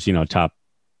Taylor, who's, top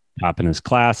in his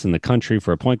class in the country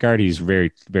for a point guard. He's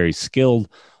very, very skilled,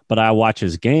 but I watch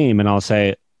his game and I'll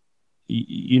say,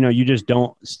 you're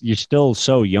still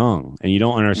so young and you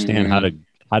don't understand how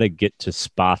to get to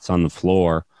spots on the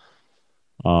floor.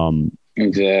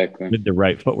 Exactly. With the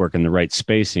right footwork and the right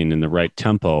spacing and the right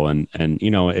tempo. And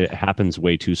it happens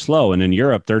way too slow. And in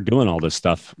Europe, they're doing all this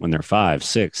stuff when they're 5,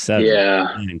 6, 7,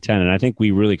 9, 10. And I think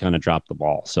we really kind of dropped the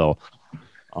ball. So,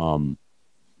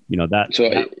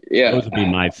 those would be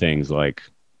my things, like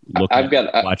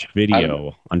watch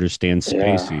video, understand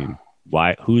spacing.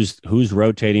 Why, who's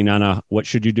rotating what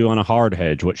should you do on a hard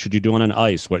hedge? What should you do on an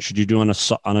ice? What should you do on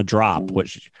a drop? What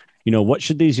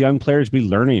should these young players be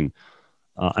learning?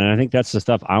 And I think that's the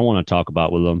stuff I want to talk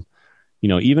about with them.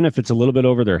 Even if it's a little bit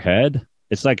over their head,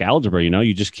 it's like algebra,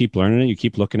 you just keep learning it. You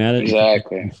keep looking at it.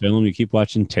 Exactly. You keep film, you keep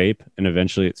watching tape, and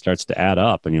eventually it starts to add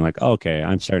up. And you're like, oh, okay,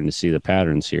 I'm starting to see the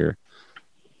patterns here.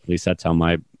 At least that's how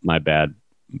my bad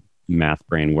math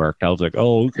brain worked. I was like,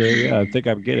 oh, okay, yeah, I think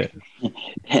I get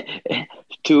it.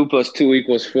 2 +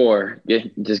 2 = 4.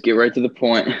 Just get right to the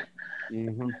point.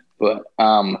 Mm-hmm. But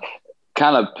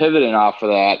kind of pivoting off of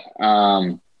that,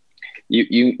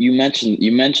 you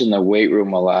mentioned the weight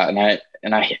room a lot,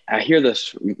 and I hear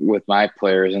this with my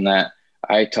players and that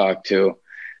I talk to.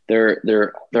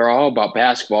 They're all about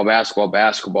basketball.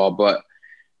 But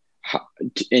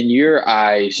in your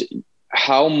eyes,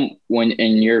 when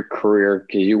in your career,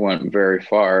 because you went very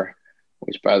far,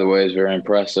 which by the way is very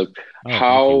impressive.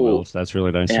 That's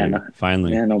really nice.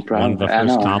 Finally, no problem. The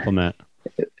first compliment.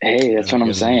 Hey, that's what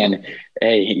I'm saying.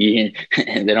 Hey,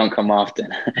 they don't come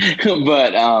often,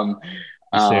 but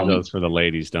you save those for the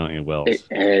ladies, don't you, Will?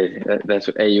 Hey,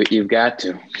 you've got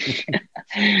to.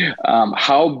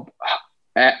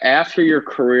 After your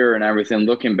career and everything,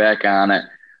 looking back on it,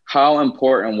 how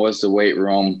important was the weight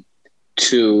room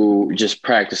to just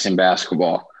practicing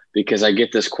basketball? Because I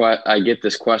get this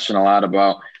question a lot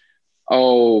about,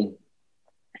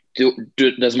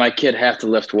 does my kid have to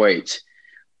lift weights?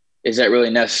 Is that really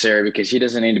necessary? Because he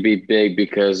doesn't need to be big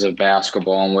because of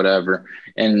basketball and whatever.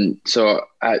 And so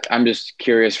I'm just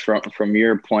curious from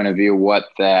your point of view, what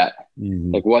the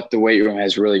weight room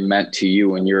has really meant to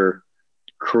you in your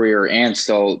career and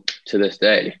still to this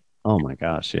day. Oh my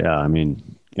gosh. Yeah. I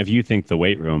mean, if you think the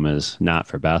weight room is not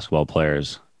for basketball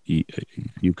players, you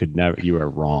are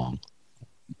wrong.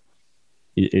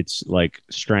 It's like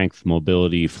strength,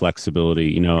 mobility,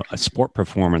 flexibility. A sport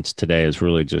performance today has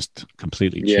really just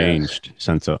completely changed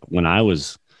since when I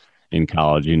was in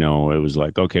college. It was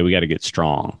like, okay, we got to get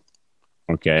strong.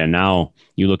 Okay, and now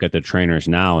you look at the trainers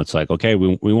now, it's like, okay,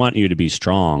 we want you to be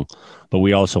strong, but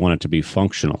we also want it to be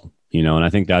functional. And I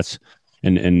think that's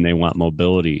and they want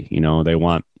mobility. They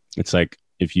want, it's like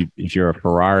if you're a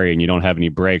Ferrari and you don't have any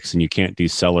brakes and you can't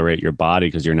decelerate your body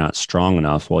because you're not strong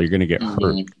enough, well, you're going to get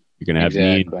hurt. You're going to have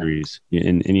knee injuries.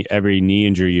 And every knee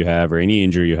injury you have or any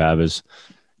injury you have is,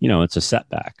 it's a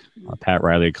setback. Pat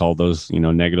Riley called those,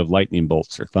 negative lightning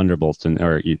bolts or thunderbolts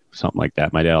or something like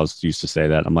that. My dad used to say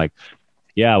that. I'm like,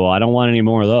 yeah, well, I don't want any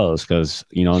more of those because,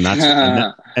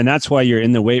 and that's why you're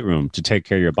in the weight room, to take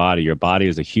care of your body. Your body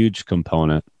is a huge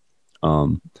component,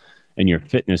 and your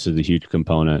fitness is a huge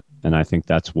component. And I think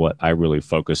that's what I really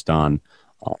focused on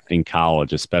in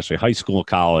college, especially high school.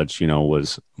 College,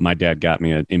 was my dad got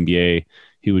me an MBA.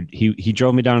 He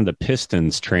drove me down to the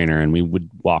Pistons trainer, and we would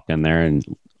walk in there, and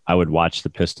I would watch the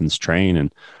Pistons train,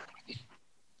 and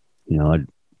I'd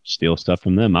steal stuff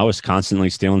from them. I was constantly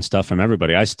stealing stuff from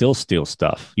everybody. I still steal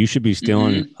stuff. You should be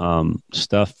stealing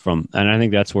stuff from, and I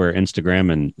think that's where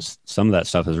Instagram and some of that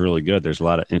stuff is really good. There's a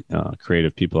lot of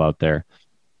creative people out there.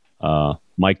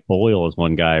 Mike Boyle is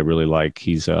one guy I really like.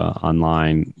 He's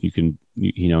online. You can,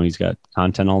 he's got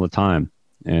content all the time.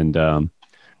 And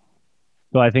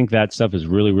so I think that stuff is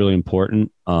really, really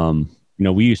important.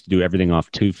 we used to do everything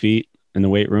off 2 feet in the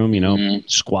weight room,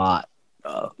 squat,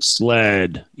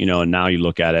 sled, and now you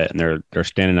look at it and they're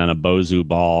standing on a Bozu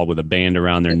ball with a band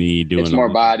around their knee doing it's more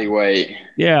body weight.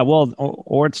 Yeah, well,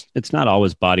 or it's not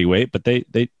always body weight, but they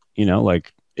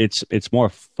like it's more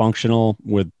functional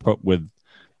with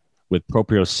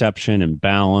proprioception and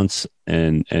balance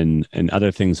and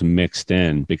other things mixed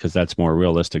in, because that's more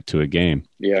realistic to a game.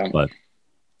 Yeah. But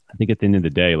I think at the end of the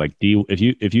day, like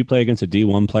if you play against a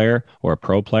D1 player or a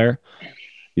pro player,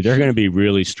 they're going to be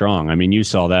really strong. I mean, you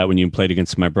saw that when you played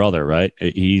against my brother, right?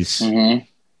 They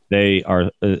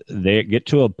get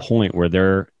to a point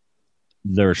where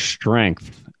their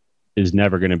strength is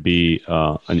never going to be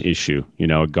an issue.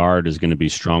 A guard is going to be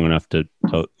strong enough to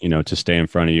stay in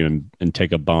front of you and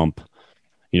take a bump,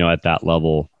 at that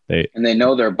level. They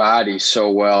know their body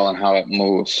so well and how it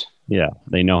moves. Yeah.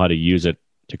 They know how to use it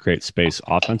to create space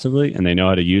offensively, and they know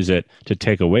how to use it to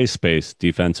take away space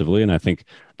defensively. And I think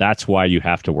that's why you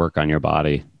have to work on your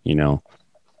body,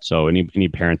 So any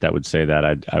parent that would say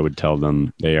that, I would tell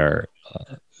them they are,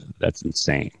 that's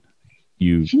insane.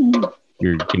 You're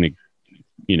going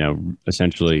to,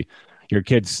 essentially your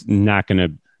kid's not going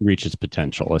to reach its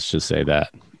potential. Let's just say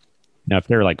that. Now, if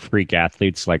they're like freak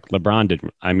athletes, like LeBron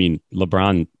didn't,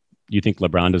 you think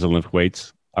LeBron doesn't lift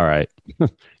weights? All right,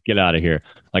 get out of here.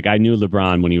 Like, I knew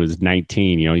LeBron when he was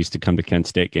 19, he used to come to Kent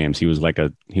State games. He was like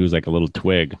a little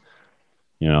twig,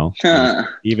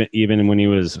 even when he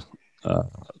was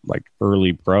like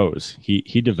early pros,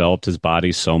 he developed his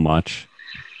body so much.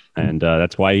 And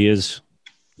that's why he is,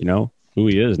 who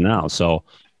he is now. So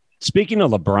speaking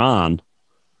of LeBron,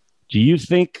 do you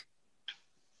think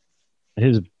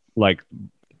his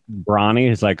Bronny,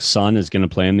 his son, is going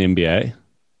to play in the NBA?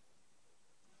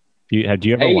 Do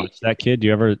you ever watch that kid? Do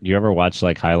you ever watch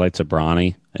highlights of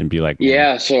Bronny and be like,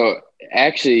 yeah? So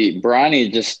actually,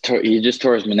 Bronny just tore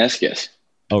his meniscus.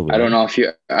 Oh, really? I don't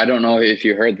know if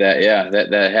you heard that. Yeah,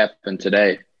 that happened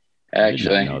today.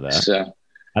 Actually, I did not know that. So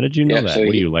how did you know that? So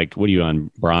what are you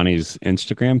on Bronny's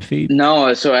Instagram feed?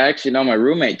 No, so actually, no. My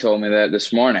roommate told me that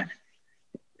this morning.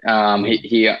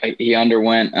 He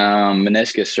underwent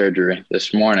meniscus surgery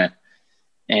this morning,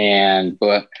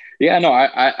 but. Yeah, no,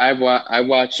 I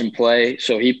watched him play.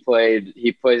 So he played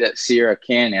at Sierra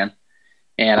Canyon,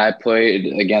 and I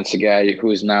played against a guy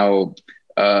who's now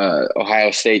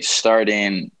Ohio State's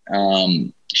starting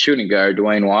shooting guard,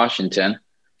 Dwayne Washington.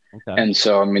 Okay. And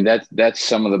so, I mean, that's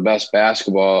some of the best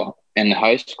basketball in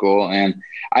high school, and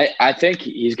I think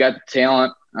he's got the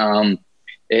talent.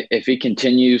 If he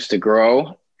continues to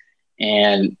grow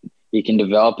and he can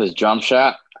develop his jump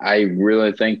shot, I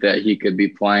really think that he could be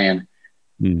playing.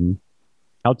 Mm-hmm.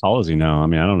 How tall is he now? I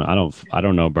mean, I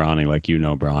don't know Bronny like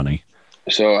Bronny.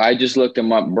 So I just looked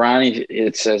him up. Bronny,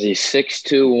 it says he's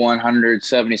 6'2",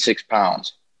 176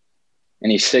 pounds,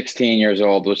 and he's 16 years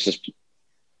old, which is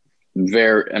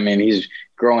he's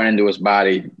growing into his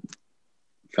body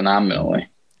phenomenally.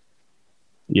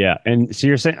 Yeah, and so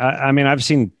you're saying, I've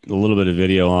seen a little bit of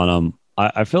video on him.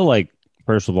 I feel like,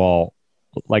 first of all,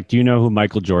 do you know who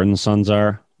Michael Jordan's sons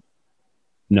are?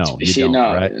 No, you don't,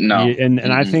 right? No. And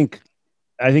I think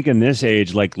in this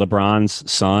age,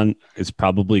 LeBron's son is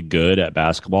probably good at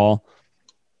basketball,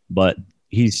 but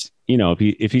he's,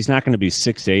 if he's not going to be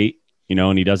 6'8",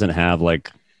 and he doesn't have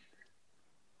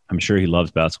I'm sure he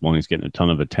loves basketball and he's getting a ton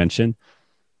of attention,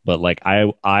 but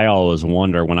I always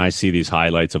wonder when I see these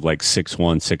highlights of 6'1",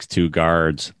 6'2"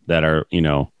 guards that are,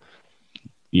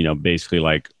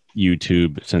 basically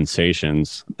YouTube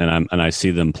sensations, and I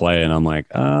see them play, and I'm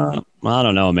like, I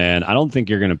don't know, man. I don't think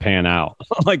you're going to pan out.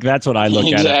 That's what I look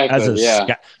at it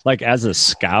as a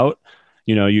scout.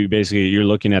 You're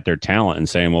looking at their talent and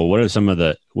saying, well, what are some of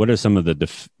the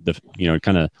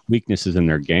kind of weaknesses in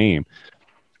their game?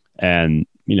 And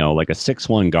a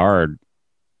 6'1" guard,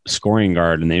 scoring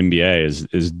guard in the NBA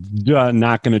is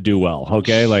not going to do well.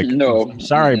 Okay. No,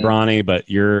 sorry, Bronny, but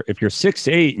if you're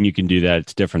 6'8" and you can do that,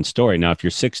 it's a different story. Now, if you're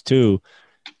 6'2",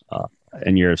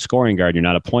 and you're a scoring guard, you're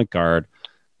not a point guard,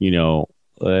 you're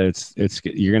going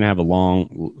to have a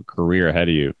long career ahead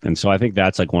of you. And so I think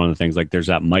that's one of the things, there's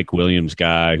that Mike Williams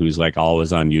guy who's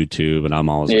always on YouTube, and I'm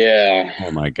always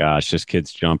oh my gosh, this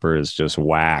kid's jumper is just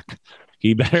whack.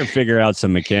 He better figure out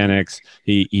some mechanics.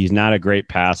 He's not a great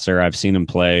passer. I've seen him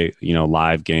play,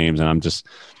 live games, and I'm just,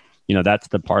 that's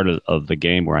the part of the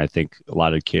game where I think a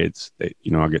lot of kids, they,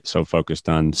 get so focused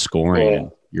on scoring.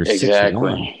 And you're exactly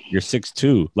 6'1", you're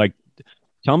 6'2".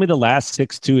 Tell me the last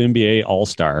 6'2" NBA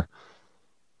All-Star.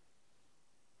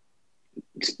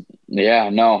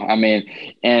 Yeah, no,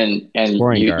 and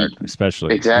scoring guard,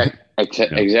 especially. Exactly.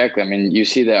 Exactly. I mean, you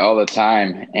see that all the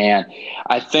time. And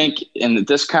I think, and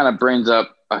this kind of brings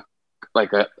up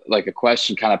a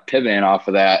question kind of pivoting off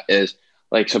of that is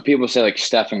like, so people say like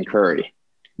Stephen Curry,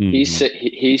 he's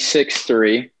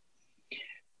 6'3",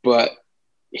 but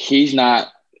he's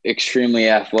not extremely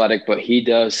athletic, but he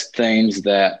does things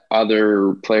that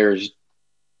other players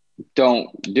don't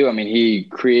do. I mean, he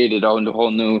created a whole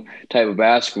new type of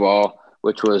basketball,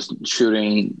 which was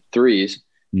shooting threes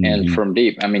and from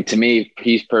deep. I mean, to me,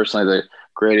 he's personally the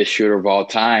greatest shooter of all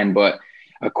time. But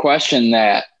a question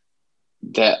that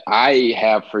I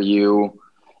have for you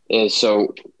is,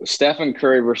 so Stephen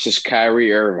Curry versus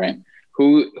Kyrie Irving,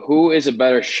 who is a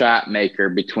better shot maker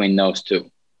between those two?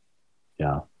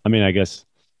 Yeah. I mean, I guess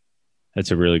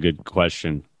that's a really good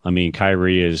question. I mean,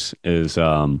 Kyrie is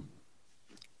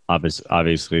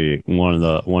obviously one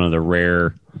of the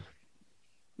rare,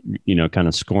 kind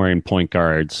of scoring point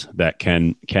guards that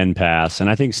can pass. And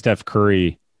I think Steph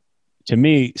Curry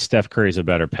is a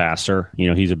better passer.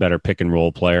 He's a better pick and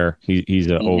roll player. He's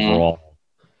an overall,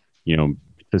 better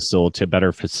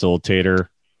facilitator,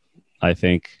 I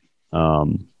think.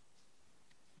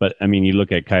 But I mean, you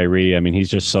look at Kyrie, I mean, he's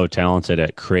just so talented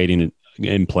at creating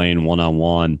and playing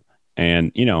one-on-one.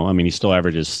 And, he still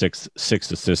averages six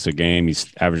assists a game.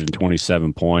 He's averaging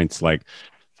 27 points, like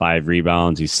 5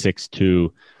 rebounds. He's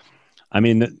 6'2". I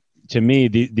mean, to me,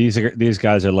 these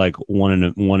guys are like one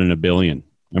in a billion.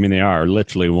 I mean, they are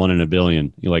literally 1 in a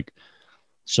billion.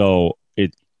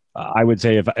 I would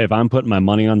say if I'm putting my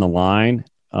money on the line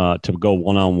to go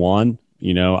one-on-one,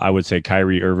 I would say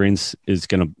Kyrie Irving is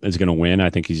gonna win. I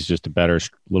think he's just a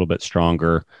little bit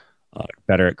stronger,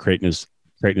 better at creating his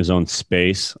own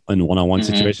space in one-on-one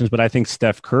situations. But I think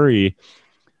Steph Curry,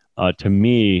 to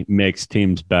me, makes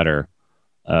teams better.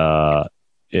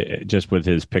 Just with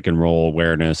his pick and roll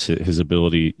awareness, his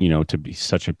ability, to be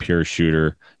such a pure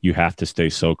shooter. You have to stay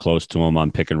so close to him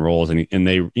on pick and rolls, and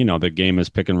they, the game is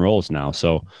pick and rolls now.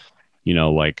 So,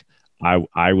 like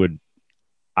I would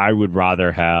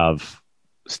rather have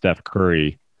Steph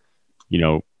Curry,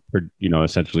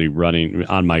 essentially running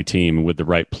on my team with the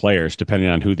right players, depending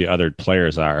on who the other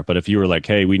players are. But if you were like,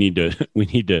 hey, we need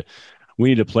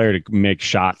a player to make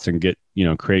shots and get,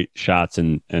 create shots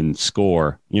and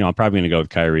score, I'm probably going to go with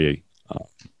Kyrie.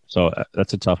 So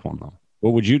that's a tough one though.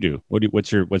 What would you do?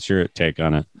 What's your take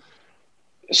on it?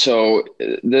 So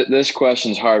this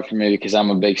question's hard for me because I'm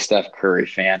a big Steph Curry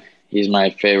fan. He's my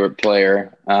favorite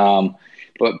player.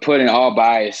 But putting all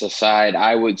bias aside,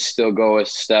 I would still go with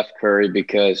Steph Curry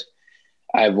because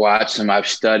I've watched him, I've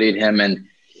studied him, and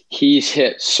he's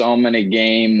hit so many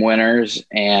game winners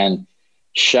and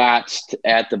shots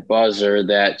at the buzzer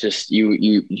that just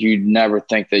you'd never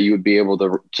think that you would be able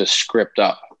to script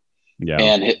up. Yeah.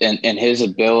 And his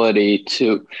ability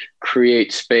to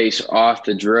create space off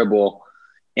the dribble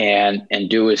and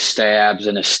do his stabs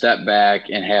and a step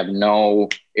back and have no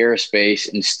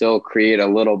airspace and still create a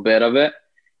little bit of it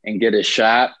and get his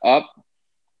shot up.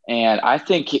 And I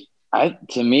think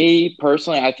to me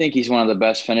personally, I think he's one of the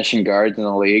best finishing guards in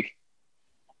the league.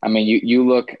 I mean, you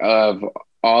look of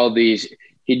all these,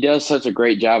 he does such a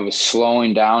great job of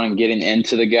slowing down and getting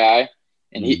into the guy.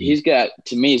 And he's got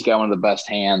one of the best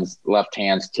left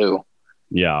hands too.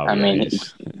 Yeah. I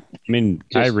mean,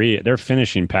 Kyrie, their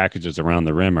finishing packages around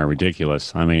the rim are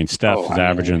ridiculous. I mean, Steph is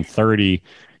averaging 30.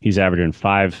 He's averaging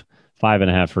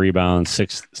 5.5 rebounds,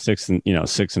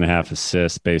 6.5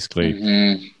 assists,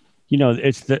 basically.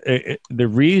 It's the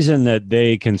reason that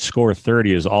they can score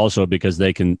 30 is also because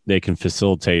they can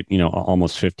facilitate,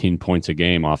 almost 15 points a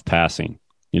game off passing.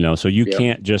 So you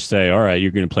can't just say, all right,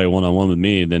 you're going to play one-on-one with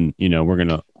me. Then, we're going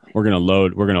to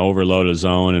overload a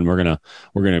zone and we're going to,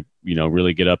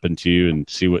 really get up into you and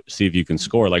see if you can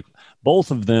score. Like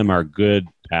both of them are good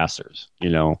passers,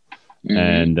 and,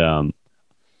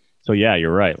 so yeah,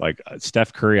 you're right. Like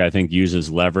Steph Curry, I think uses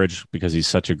leverage because he's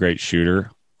such a great shooter,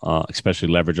 especially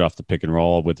leverage off the pick and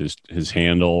roll with his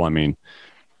handle. I mean,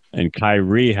 and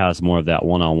Kyrie has more of that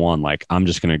one-on-one, like I'm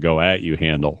just going to go at you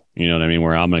handle, you know what I mean?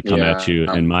 Where I'm going to come at you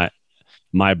and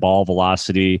my ball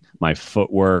velocity, my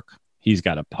footwork, he's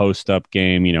got a post-up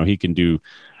game. He can do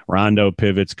Rondo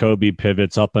pivots, Kobe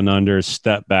pivots, up and under,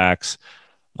 step backs.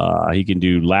 He can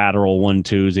do lateral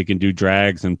 1-2s. He can do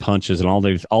drags and punches and all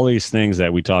these things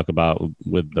that we talk about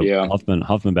with the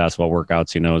Huffman basketball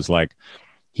workouts. Is like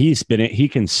he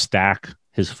can stack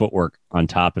his footwork on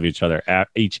top of each other.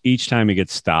 Each time he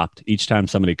gets stopped, each time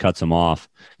somebody cuts him off,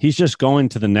 he's just going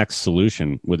to the next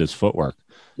solution with his footwork.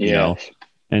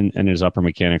 And his upper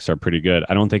mechanics are pretty good.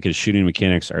 I don't think his shooting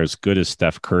mechanics are as good as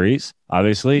Steph Curry's.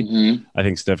 Obviously, I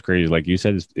think Steph Curry, like you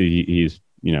said, he's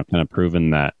kind of proven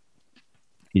that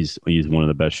he's one of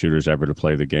the best shooters ever to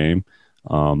play the game,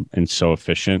 and so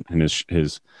efficient. And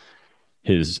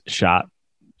his shot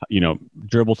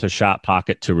dribble to shot,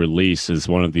 pocket to release is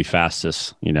one of the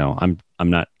fastest.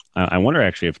 I wonder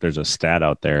actually if there's a stat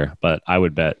out there, but I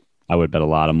would bet a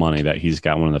lot of money that he's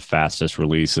got one of the fastest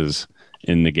releases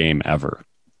in the game ever,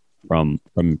 from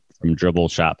dribble,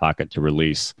 shot, pocket to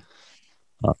release.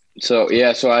 So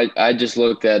I just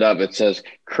looked that up. It says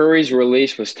Curry's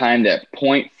release was timed at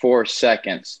 0.4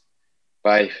 seconds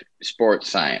by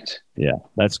Sports Science. Yeah,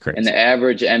 that's crazy. And the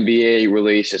average NBA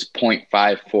release is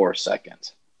 0.54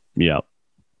 seconds. Yeah.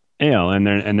 And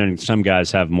then some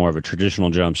guys have more of a traditional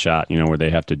jump shot, where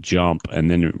they have to jump and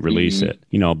then release it,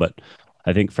 but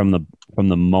I think from the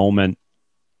moment,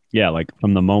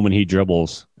 from the moment he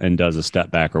dribbles and does a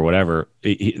step back or whatever,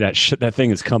 that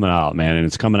thing is coming out, man. And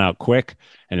it's coming out quick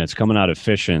and it's coming out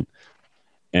efficient.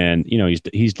 And,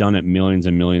 he's done it millions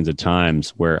and millions of times,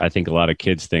 where I think a lot of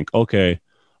kids think, okay,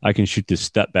 I can shoot this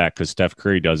step back because Steph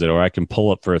Curry does it, or I can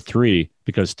pull up for a three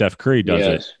because Steph Curry does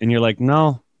it. And you're like,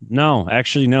 no,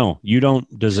 actually, no, you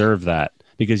don't deserve that,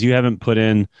 because you haven't put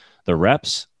in the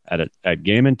reps at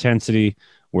game intensity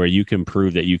where you can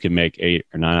prove that you can make 8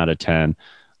 or 9 out of 10,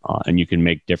 and you can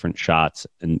make different shots.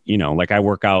 And, I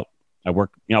work you out. I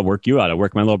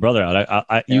work my little brother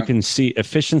out. You can see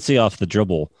efficiency off the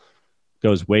dribble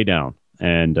goes way down.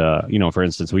 And, for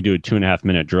instance, we do a 2.5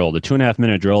 minute drill. The 2.5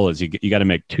 minute drill is you got to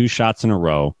make 2 shots in a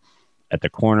row at the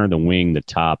corner, the wing, the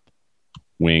top,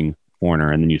 wing,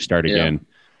 corner, and then you start again.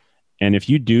 And if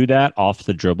you do that off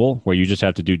the dribble, where you just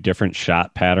have to do different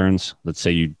shot patterns, let's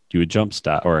say you do a jump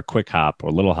stop or a quick hop or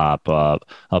a little hop,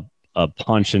 a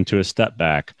punch into a step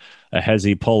back, a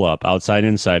hezzy pull up, outside,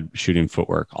 inside shooting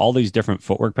footwork, all these different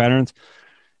footwork patterns.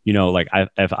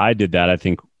 If I did that, I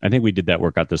think we did that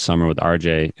workout this summer with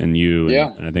RJ and you.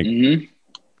 Yeah. And I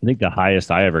think the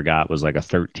highest I ever got was like a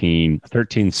 13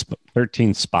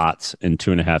 spots in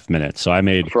 2.5 minutes. So I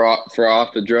made for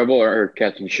off the dribble or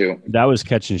catch and shoot. That was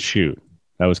catch and shoot.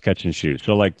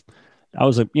 So I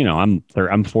was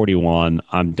I'm 41.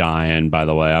 I'm dying, by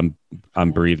the way.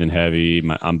 I'm breathing heavy.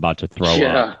 I'm about to throw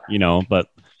up, but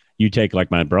you take like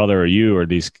my brother or you or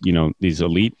these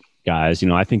elite guys,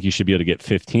 I think you should be able to get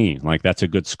 15. Like, that's a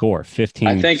good score. 15.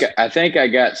 I think I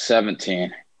got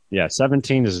 17. Yeah,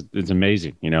 17 is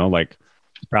amazing.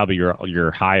 Probably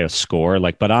your highest score.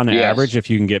 But on average,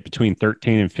 if you can get between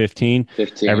 13 and 15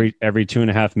 every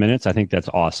 2.5 minutes, I think that's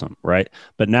awesome, right?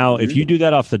 But now, if you do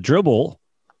that off the dribble,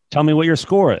 tell me what your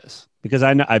score is, because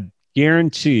I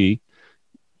guarantee,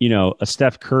 a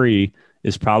Steph Curry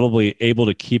is probably able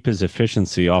to keep his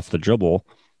efficiency off the dribble.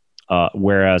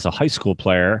 Whereas a high school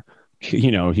player,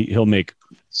 he'll make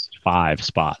 5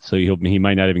 spots, so he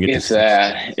might not even get to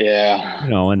that. Yeah.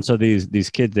 And so these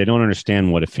kids, they don't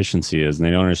understand what efficiency is, and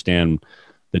they don't understand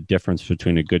the difference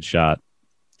between a good shot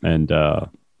and a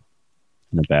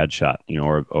bad shot,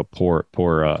 or a poor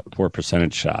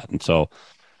percentage shot. And so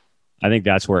I think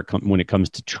that's where when it comes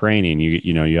to training,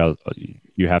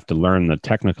 you have to learn the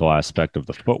technical aspect of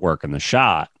the footwork and the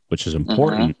shot, which is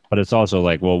important. But it's also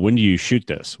like, well, when do you shoot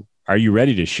this? Are you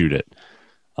ready to shoot it?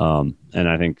 And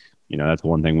I think, that's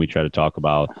one thing we try to talk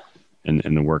about in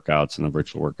the workouts and the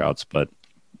virtual workouts. But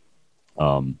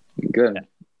good.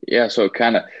 Yeah. So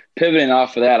kind of pivoting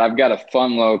off of that, I've got a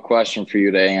fun little question for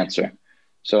you to answer.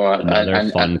 So another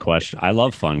fun question. I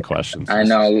love fun questions. I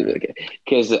know,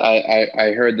 because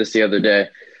I heard this the other day.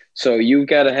 So you've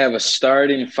got to have a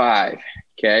starting 5.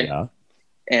 Okay. Yeah.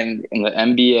 And in the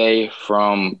NBA,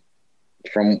 from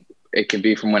it could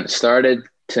be from when it started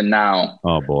to now.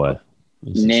 Oh boy!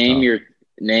 Name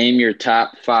your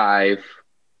top 5.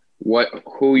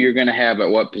 Who you're going to have at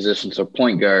what position? So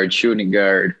point guard, shooting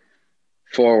guard,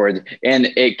 forward, and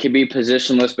it could be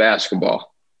positionless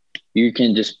basketball. You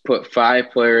can just put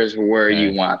 5 players where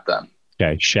you want them.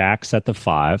 Okay, Shaq's at the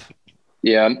 5.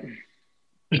 Yeah.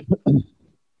 I'm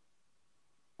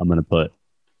going to put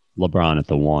LeBron at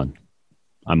the 1.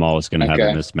 I'm always going to have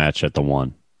a mismatch at the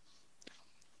 1.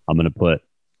 I'm going to put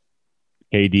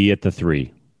KD at the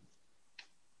 3.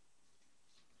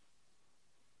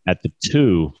 At the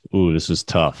 2, this is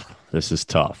tough.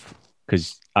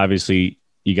 Because obviously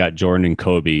you got Jordan and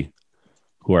Kobe,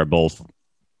 who are both,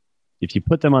 if you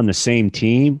put them on the same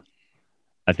team,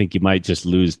 I think you might just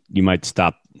lose. You might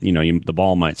stop, the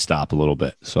ball might stop a little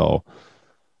bit. So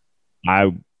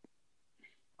I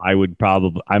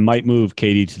might move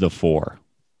KD to the 4.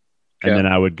 And then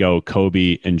I would go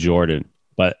Kobe and Jordan.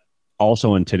 But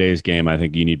also in today's game, I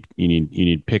think you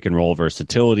need pick and roll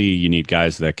versatility. You need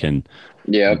guys that can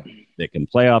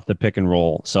play off the pick and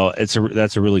roll. So that's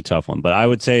a really tough one. But I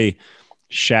would say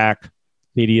Shaq,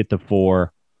 KD at the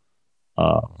 4,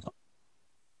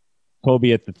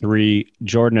 Kobe at the 3,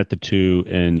 Jordan at the 2,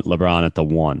 and LeBron at the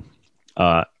 1.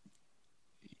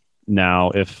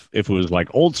 now if it was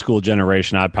like old school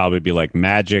generation, I'd probably be like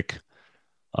Magic.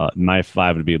 My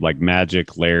 5 would be like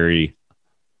Magic, Larry.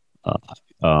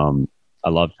 I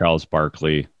love Charles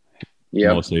Barkley,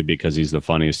 mostly because he's the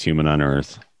funniest human on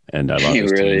earth, and I love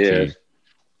his really team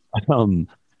too.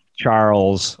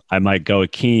 Charles, I might go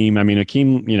Akeem. I mean,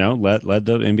 Akeem, led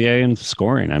the NBA in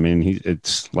scoring. I mean,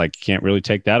 it's like can't really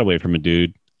take that away from a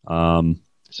dude.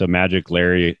 So Magic,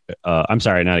 Larry. I'm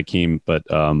sorry, not Akeem, but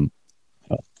the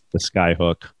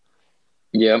Skyhook.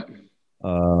 Yep.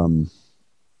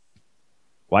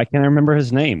 Why can't I remember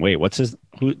his name? Wait, what's his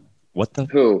who? What the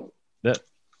who? That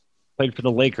played for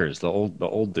the Lakers. The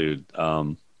old dude.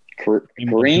 Kareem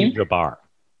Jabbar.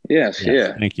 Yes.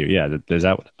 Yeah. Thank you. Yeah. Is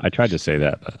that I tried to say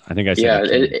that, but I think I said. Yeah.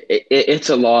 It's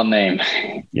a long name.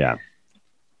 Yeah.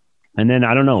 And then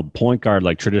I don't know, point guard,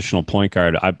 like traditional point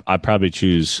guard. I probably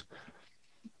choose.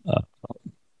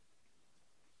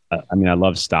 I mean, I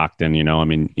love Stockton. I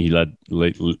mean, he leads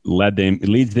the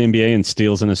NBA in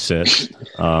steals and assists.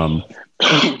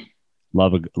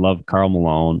 Love Karl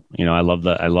Malone. I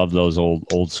love those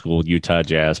old school Utah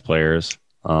Jazz players.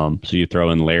 So you throw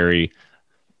in Larry,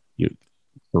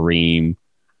 Kareem,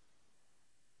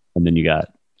 and then you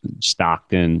got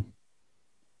Stockton,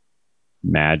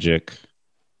 Magic.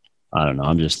 I don't know.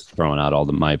 I'm just throwing out all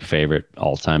my favorite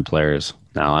all-time players.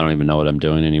 Now I don't even know what I'm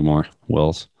doing anymore.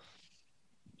 Wills.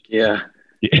 Yeah.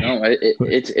 No,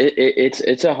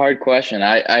 it's a hard question.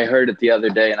 I heard it the other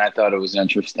day and I thought it was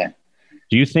interesting.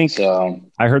 Do you think?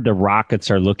 I heard the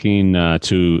Rockets are looking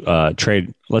to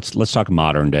trade. Let's talk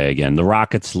modern day again. The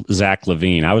Rockets, Zach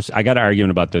LaVine. I got an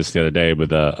argument about this the other day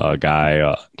with a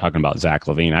guy talking about Zach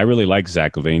LaVine. I really like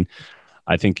Zach LaVine.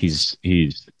 I think he's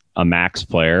a max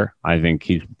player. I think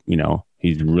he's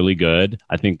really good.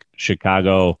 I think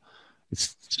Chicago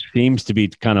seems to be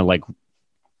kind of like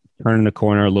turning the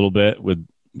corner a little bit with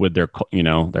their,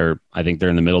 I think they're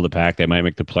in the middle of the pack. They might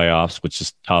make the playoffs, which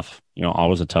is tough.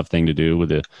 Always a tough thing to do with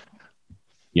the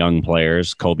young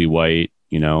players. Kobe White,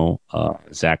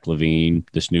 Zach LaVine,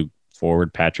 this new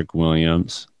forward, Patrick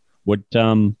Williams. What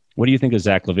do you think of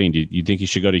Zach LaVine? Do you think he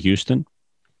should go to Houston?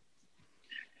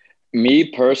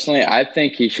 Me personally, I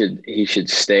think he should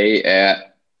stay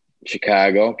at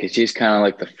Chicago because he's kind of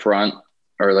like the front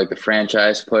or like the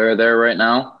franchise player there right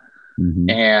now. Mm-hmm.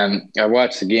 And I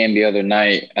watched the game the other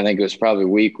night. I think it was probably a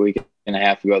week and a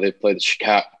half ago. They played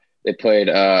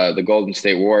the Golden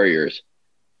State Warriors,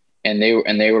 and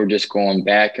they were just going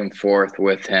back and forth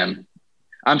with him.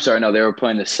 I'm sorry, no, they were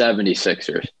playing the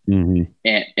 76ers, mm-hmm.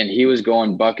 and he was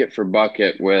going bucket for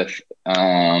bucket with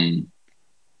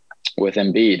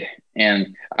Embiid.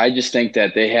 And I just think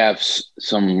that they have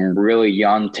some really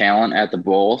young talent at the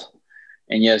Bulls.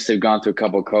 And yes, they've gone through a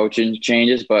couple of coaching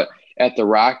changes, but at the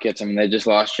Rockets, I mean, they just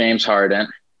lost James Harden,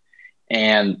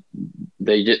 and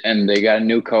they got a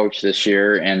new coach this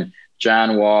year, and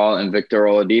John Wall and Victor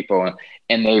Oladipo,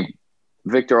 and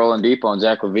Victor Oladipo and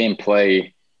Zach LaVine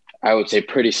play, I would say,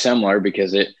 pretty similar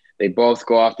because they both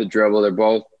go off the dribble, they're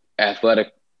both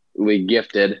athletically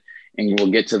gifted, and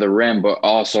will get to the rim, but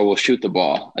also will shoot the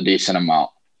ball a decent amount.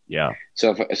 Yeah.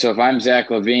 So if I'm Zach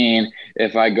LaVine,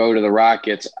 if I go to the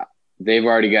Rockets, they've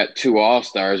already got 2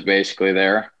 all-stars basically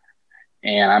there,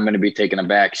 and I'm going to be taking a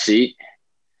back seat.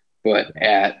 But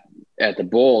at the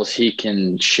Bulls, he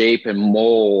can shape and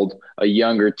mold a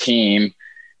younger team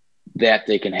that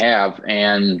they can have,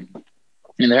 and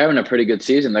they're having a pretty good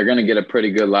season. They're going to get a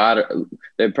pretty good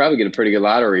they'll probably get a pretty good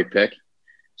lottery pick.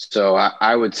 So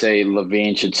I would say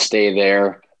LaVine should stay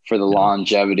there for the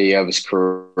longevity of his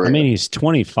career. I mean, he's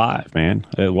 25, man.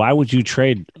 Why would you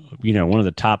trade, one of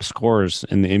the top scorers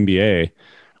in the NBA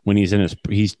when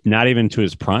he's not even to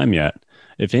his prime yet?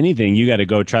 If anything, you got to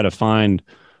go try to find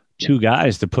 2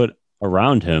 guys to put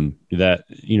around him that,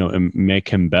 and make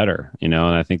him better, and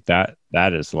I think that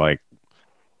is like,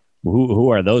 who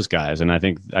are those guys? And I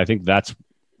think that's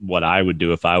what I would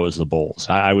do if I was the Bulls.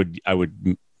 I would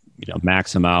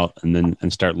max him out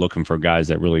and start looking for guys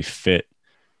that really fit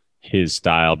his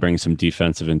style, bring some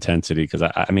defensive intensity. Cause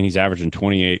I mean, he's averaging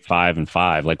 28, 5 and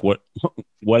 5. Like what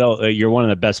else? You're one of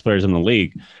the best players in the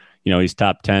league. He's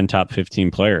top 10, top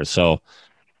 15 players. So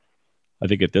I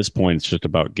think at this point, it's just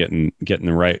about getting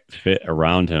the right fit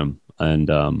around him.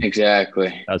 And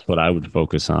exactly, that's what I would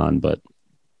focus on. But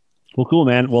well, cool,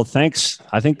 man. Well, thanks.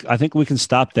 I think we can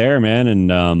stop there, man.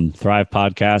 And Thrive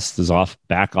Podcast is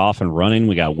back off and running.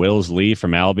 We got Wills Lee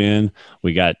from Albion.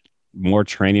 We got more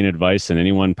training advice than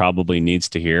anyone probably needs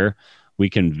to hear. We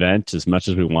can vent as much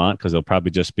as we want because it'll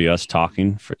probably just be us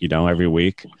talking for every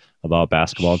week about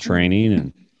basketball training.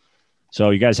 And So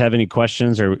you guys have any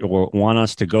questions or want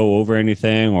us to go over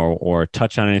anything or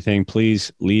touch on anything,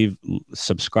 please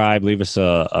subscribe, leave us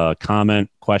a comment,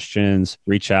 questions,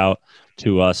 reach out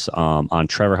to us on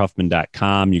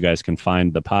trevorhuffman.com. You guys can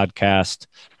find the podcast.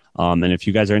 And if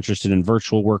you guys are interested in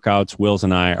virtual workouts, Wills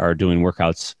and I are doing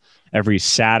workouts every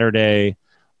Saturday.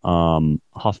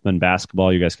 Huffman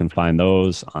Basketball, you guys can find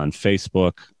those on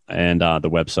Facebook and the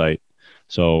website.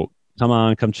 So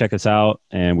come check us out,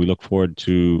 and we look forward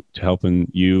to helping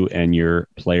you and your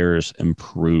players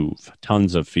improve.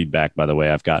 Tons of feedback, by the way,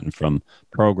 I've gotten from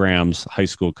programs, high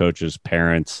school coaches,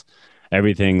 parents.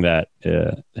 Everything that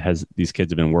these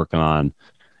kids have been working on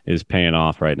is paying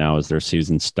off right now as their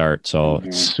season starts. So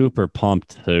super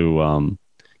pumped to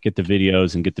get the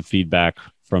videos and get the feedback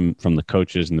from the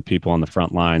coaches and the people on the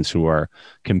front lines who are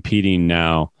competing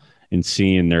now and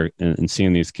seeing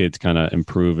these kids kind of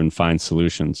improve and find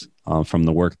solutions from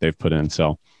the work they've put in.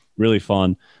 So really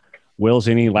fun. Wills,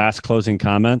 any last closing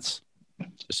comments?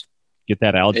 Just get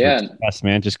that algebra test,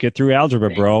 man. Just get through algebra,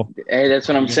 bro. Hey, that's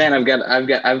what I'm saying. I've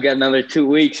got another 2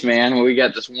 weeks, man. We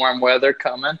got this warm weather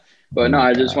coming. But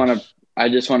I just want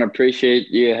to appreciate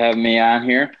you having me on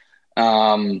here.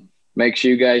 Make sure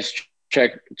you guys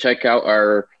check out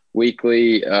our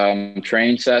weekly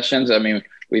training sessions. I mean,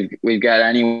 we've got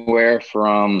anywhere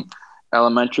from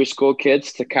elementary school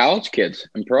kids to college kids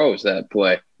and pros that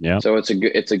play. Yeah. So it's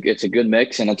a good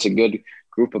mix, and it's a good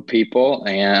group of people,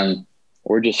 and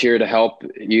we're just here to help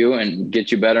you and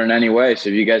get you better in any way. So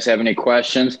if you guys have any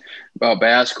questions about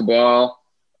basketball,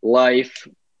 life,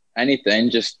 anything,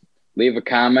 just leave a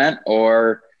comment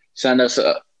or send us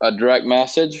a direct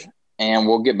message, and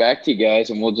we'll get back to you guys,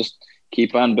 and we'll just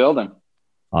keep on building.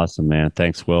 Awesome, man.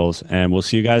 Thanks, Wills. And we'll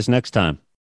see you guys next time.